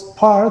was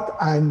part.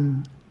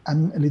 I'm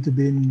a little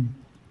bit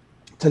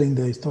telling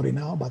the story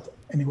now, but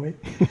anyway,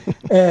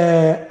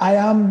 I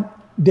am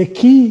the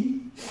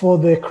key for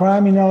the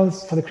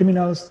criminals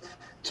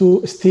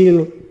to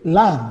steal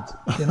land,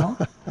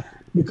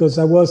 because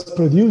I was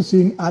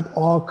producing ad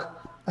hoc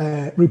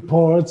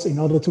reports in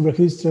order to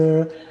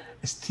register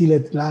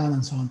stealed land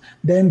and so on.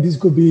 Then this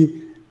could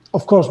be,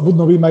 of course, would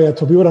not be my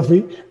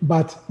autobiography,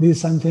 but this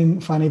is something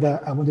funny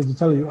that I wanted to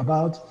tell you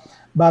about.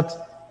 But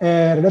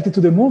related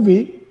to the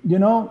movie,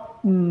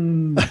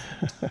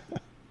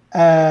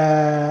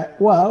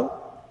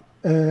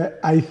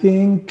 I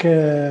think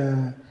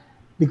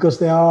because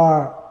there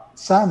are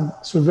some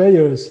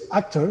surveyors,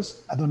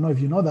 actors, I don't know if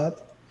you know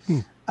that,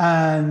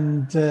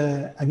 and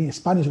I mean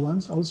Spanish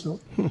ones also.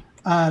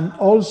 And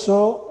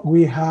also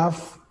we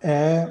have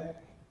how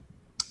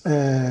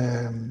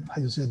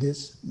you say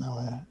this?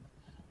 Now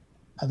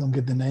I don't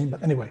get the name,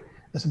 but anyway,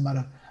 doesn't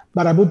matter.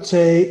 But I would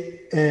say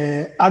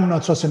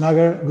Arnold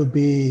Schwarzenegger would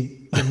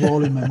be the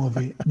role in my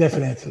movie,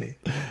 definitely.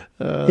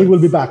 He will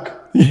be back.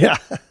 Yeah,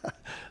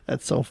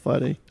 that's so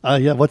funny.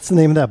 Yeah, what's the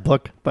name of that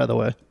book, by the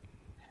way?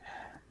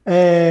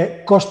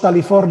 Costa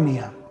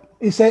California.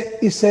 It's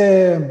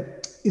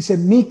a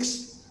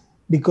mix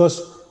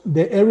because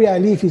the area I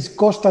live is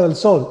Costa del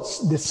Sol,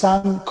 the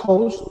sun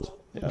coast.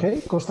 Yeah.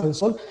 Okay, Costa del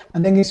Sol,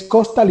 and then it's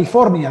Costa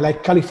California,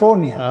 like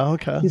California. Oh,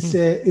 okay.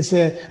 It's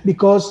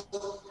because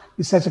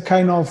it's such a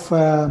kind of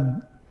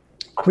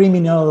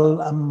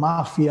criminal and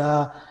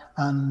mafia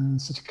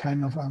and such a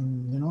kind of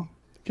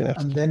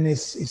and then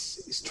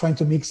it's trying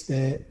to mix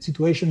the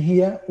situation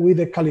here with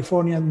the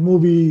Californian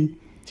movie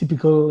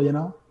typical,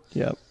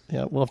 Yeah,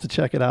 we'll have to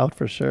check it out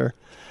for sure.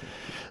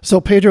 So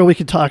Pedro, we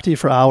could talk to you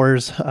for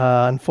hours.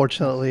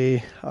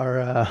 Unfortunately,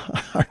 our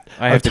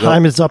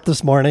time is up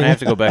this morning. I have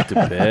to go back to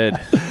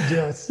bed.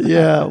 Yes.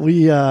 Yeah,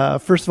 we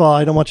first of all,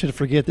 I don't want you to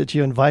forget that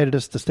you invited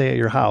us to stay at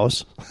your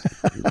house.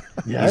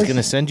 Yes. He's going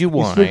to send you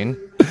wine.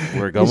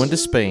 We're going to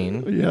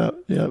Spain.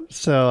 Yeah.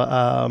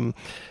 So,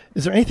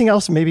 is there anything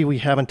else maybe we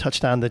haven't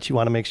touched on that you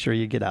want to make sure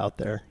you get out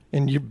there?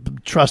 And you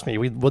trust me,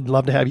 we would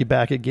love to have you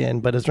back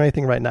again. But is there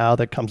anything right now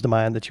that comes to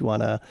mind that you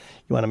want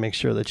to make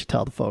sure that you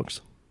tell the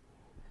folks?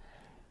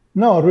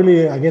 No,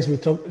 really, I guess we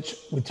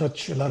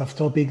touch a lot of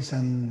topics,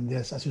 and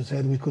yes, as you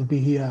said, we could be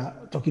here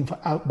talking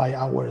by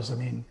hours. I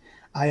mean,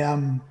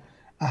 my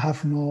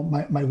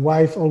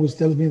wife always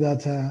tells me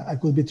that I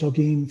could be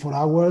talking for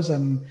hours,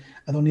 and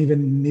I don't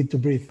even need to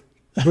breathe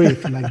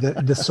like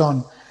the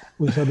sun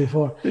we saw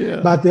before.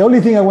 Yeah. But the only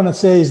thing I want to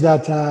say is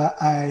that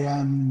I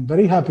am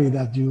very happy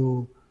that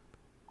you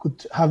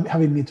could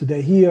having me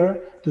today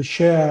here to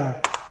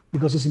share,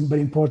 because it's very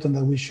important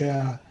that we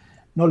share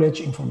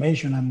knowledge,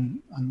 information,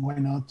 and why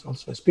not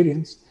also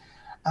experience.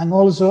 And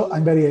also,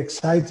 I'm very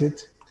excited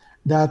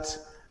that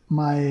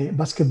my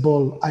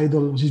basketball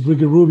idol, which is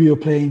Ricky Rubio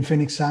playing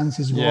Phoenix Suns,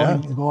 is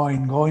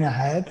going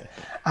ahead.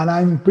 And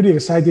I'm pretty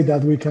excited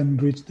that we can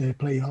reach the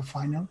playoff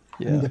final,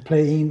 and the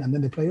play-in, and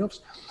then the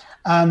playoffs.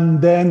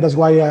 And then that's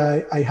why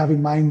I have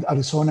in mind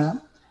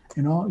Arizona,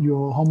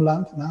 your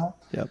homeland now.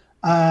 Yep.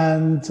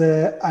 And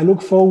I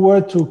look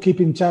forward to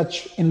keep in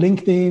touch in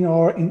LinkedIn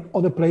or in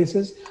other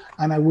places.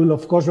 And I will,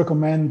 of course,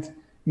 recommend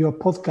your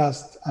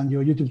podcast and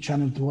your YouTube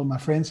channel to all my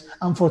friends.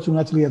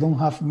 Unfortunately, I don't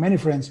have many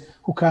friends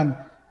who can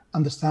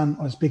understand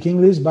or speak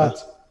English, but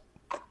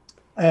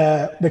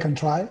they can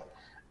try.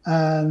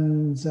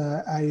 And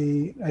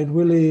I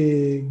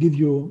really give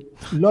you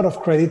a lot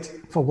of credit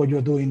for what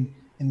you're doing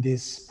in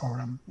this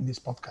program, in this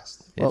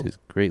podcast. It is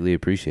greatly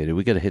appreciated.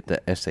 We got to hit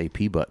the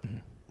SAP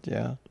button.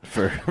 Yeah.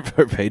 For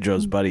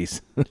Pedro's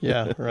buddies.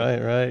 Yeah,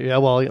 right. Yeah,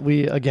 well,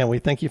 we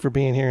thank you for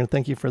being here and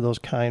thank you for those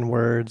kind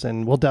words,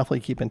 and we'll definitely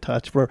keep in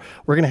touch. We're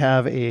going to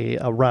have a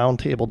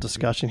roundtable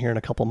discussion here in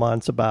a couple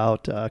months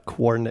about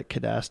coordinate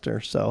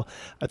cadastre. So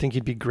I think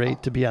you'd be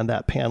great to be on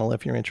that panel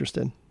if you're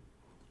interested.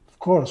 Of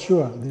course,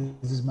 sure.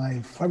 This is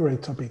my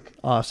favorite topic.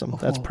 Awesome.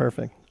 That's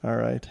perfect. All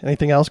right.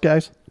 Anything else,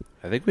 guys?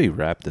 I think we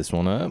wrapped this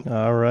one up.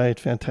 All right.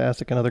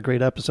 Fantastic. Another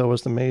great episode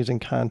with amazing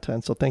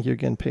content. So thank you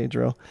again,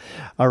 Pedro.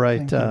 All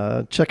right.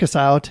 Check us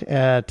out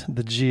at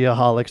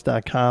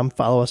thegeoholics.com.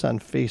 Follow us on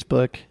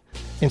Facebook,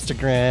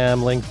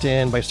 Instagram,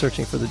 LinkedIn by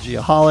searching for The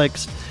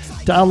Geoholics.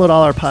 Download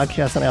all our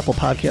podcasts on Apple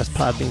Podcasts,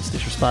 Podbean,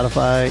 Stitcher,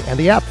 Spotify, and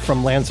the app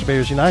from Land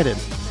Surveyors United.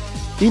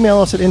 Email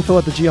us at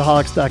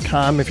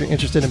info@thegeoholics.com if you're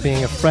interested in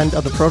being a friend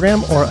of the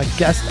program or a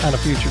guest on a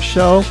future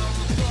show.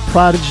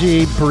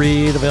 Prodigy,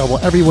 Breathe, available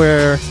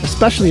everywhere,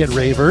 especially at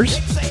Ravers.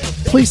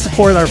 Please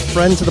support our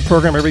friends of the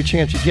program every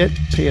chance you get.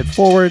 Pay it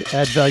forward,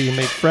 add value,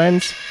 make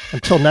friends.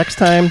 Until next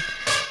time,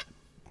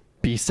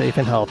 be safe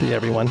and healthy,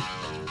 everyone.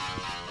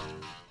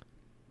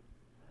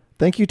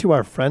 Thank you to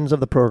our friends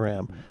of the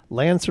program,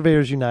 Land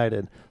Surveyors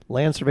United,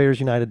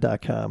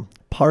 landsurveyorsunited.com,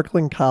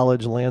 Parkland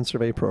College Land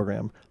Survey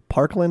Program,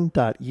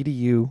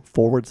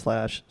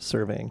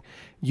 parkland.edu/surveying,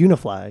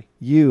 Unifly,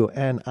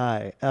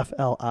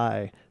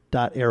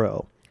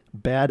 UNIFLI.arrow,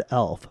 Bad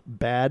Elf,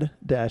 bad-elf.com,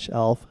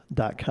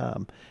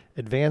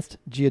 Advanced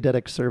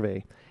Geodetic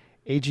Survey,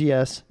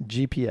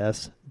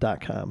 agsgps.com,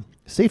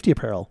 Safety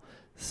Apparel,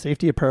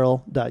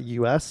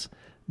 safetyapparel.us,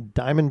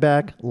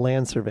 Diamondback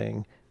Land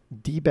Surveying,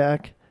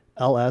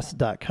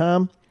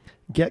 dbackls.com,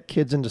 Get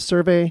Kids Into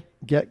Survey,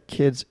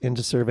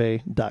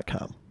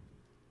 getkidsintosurvey.com.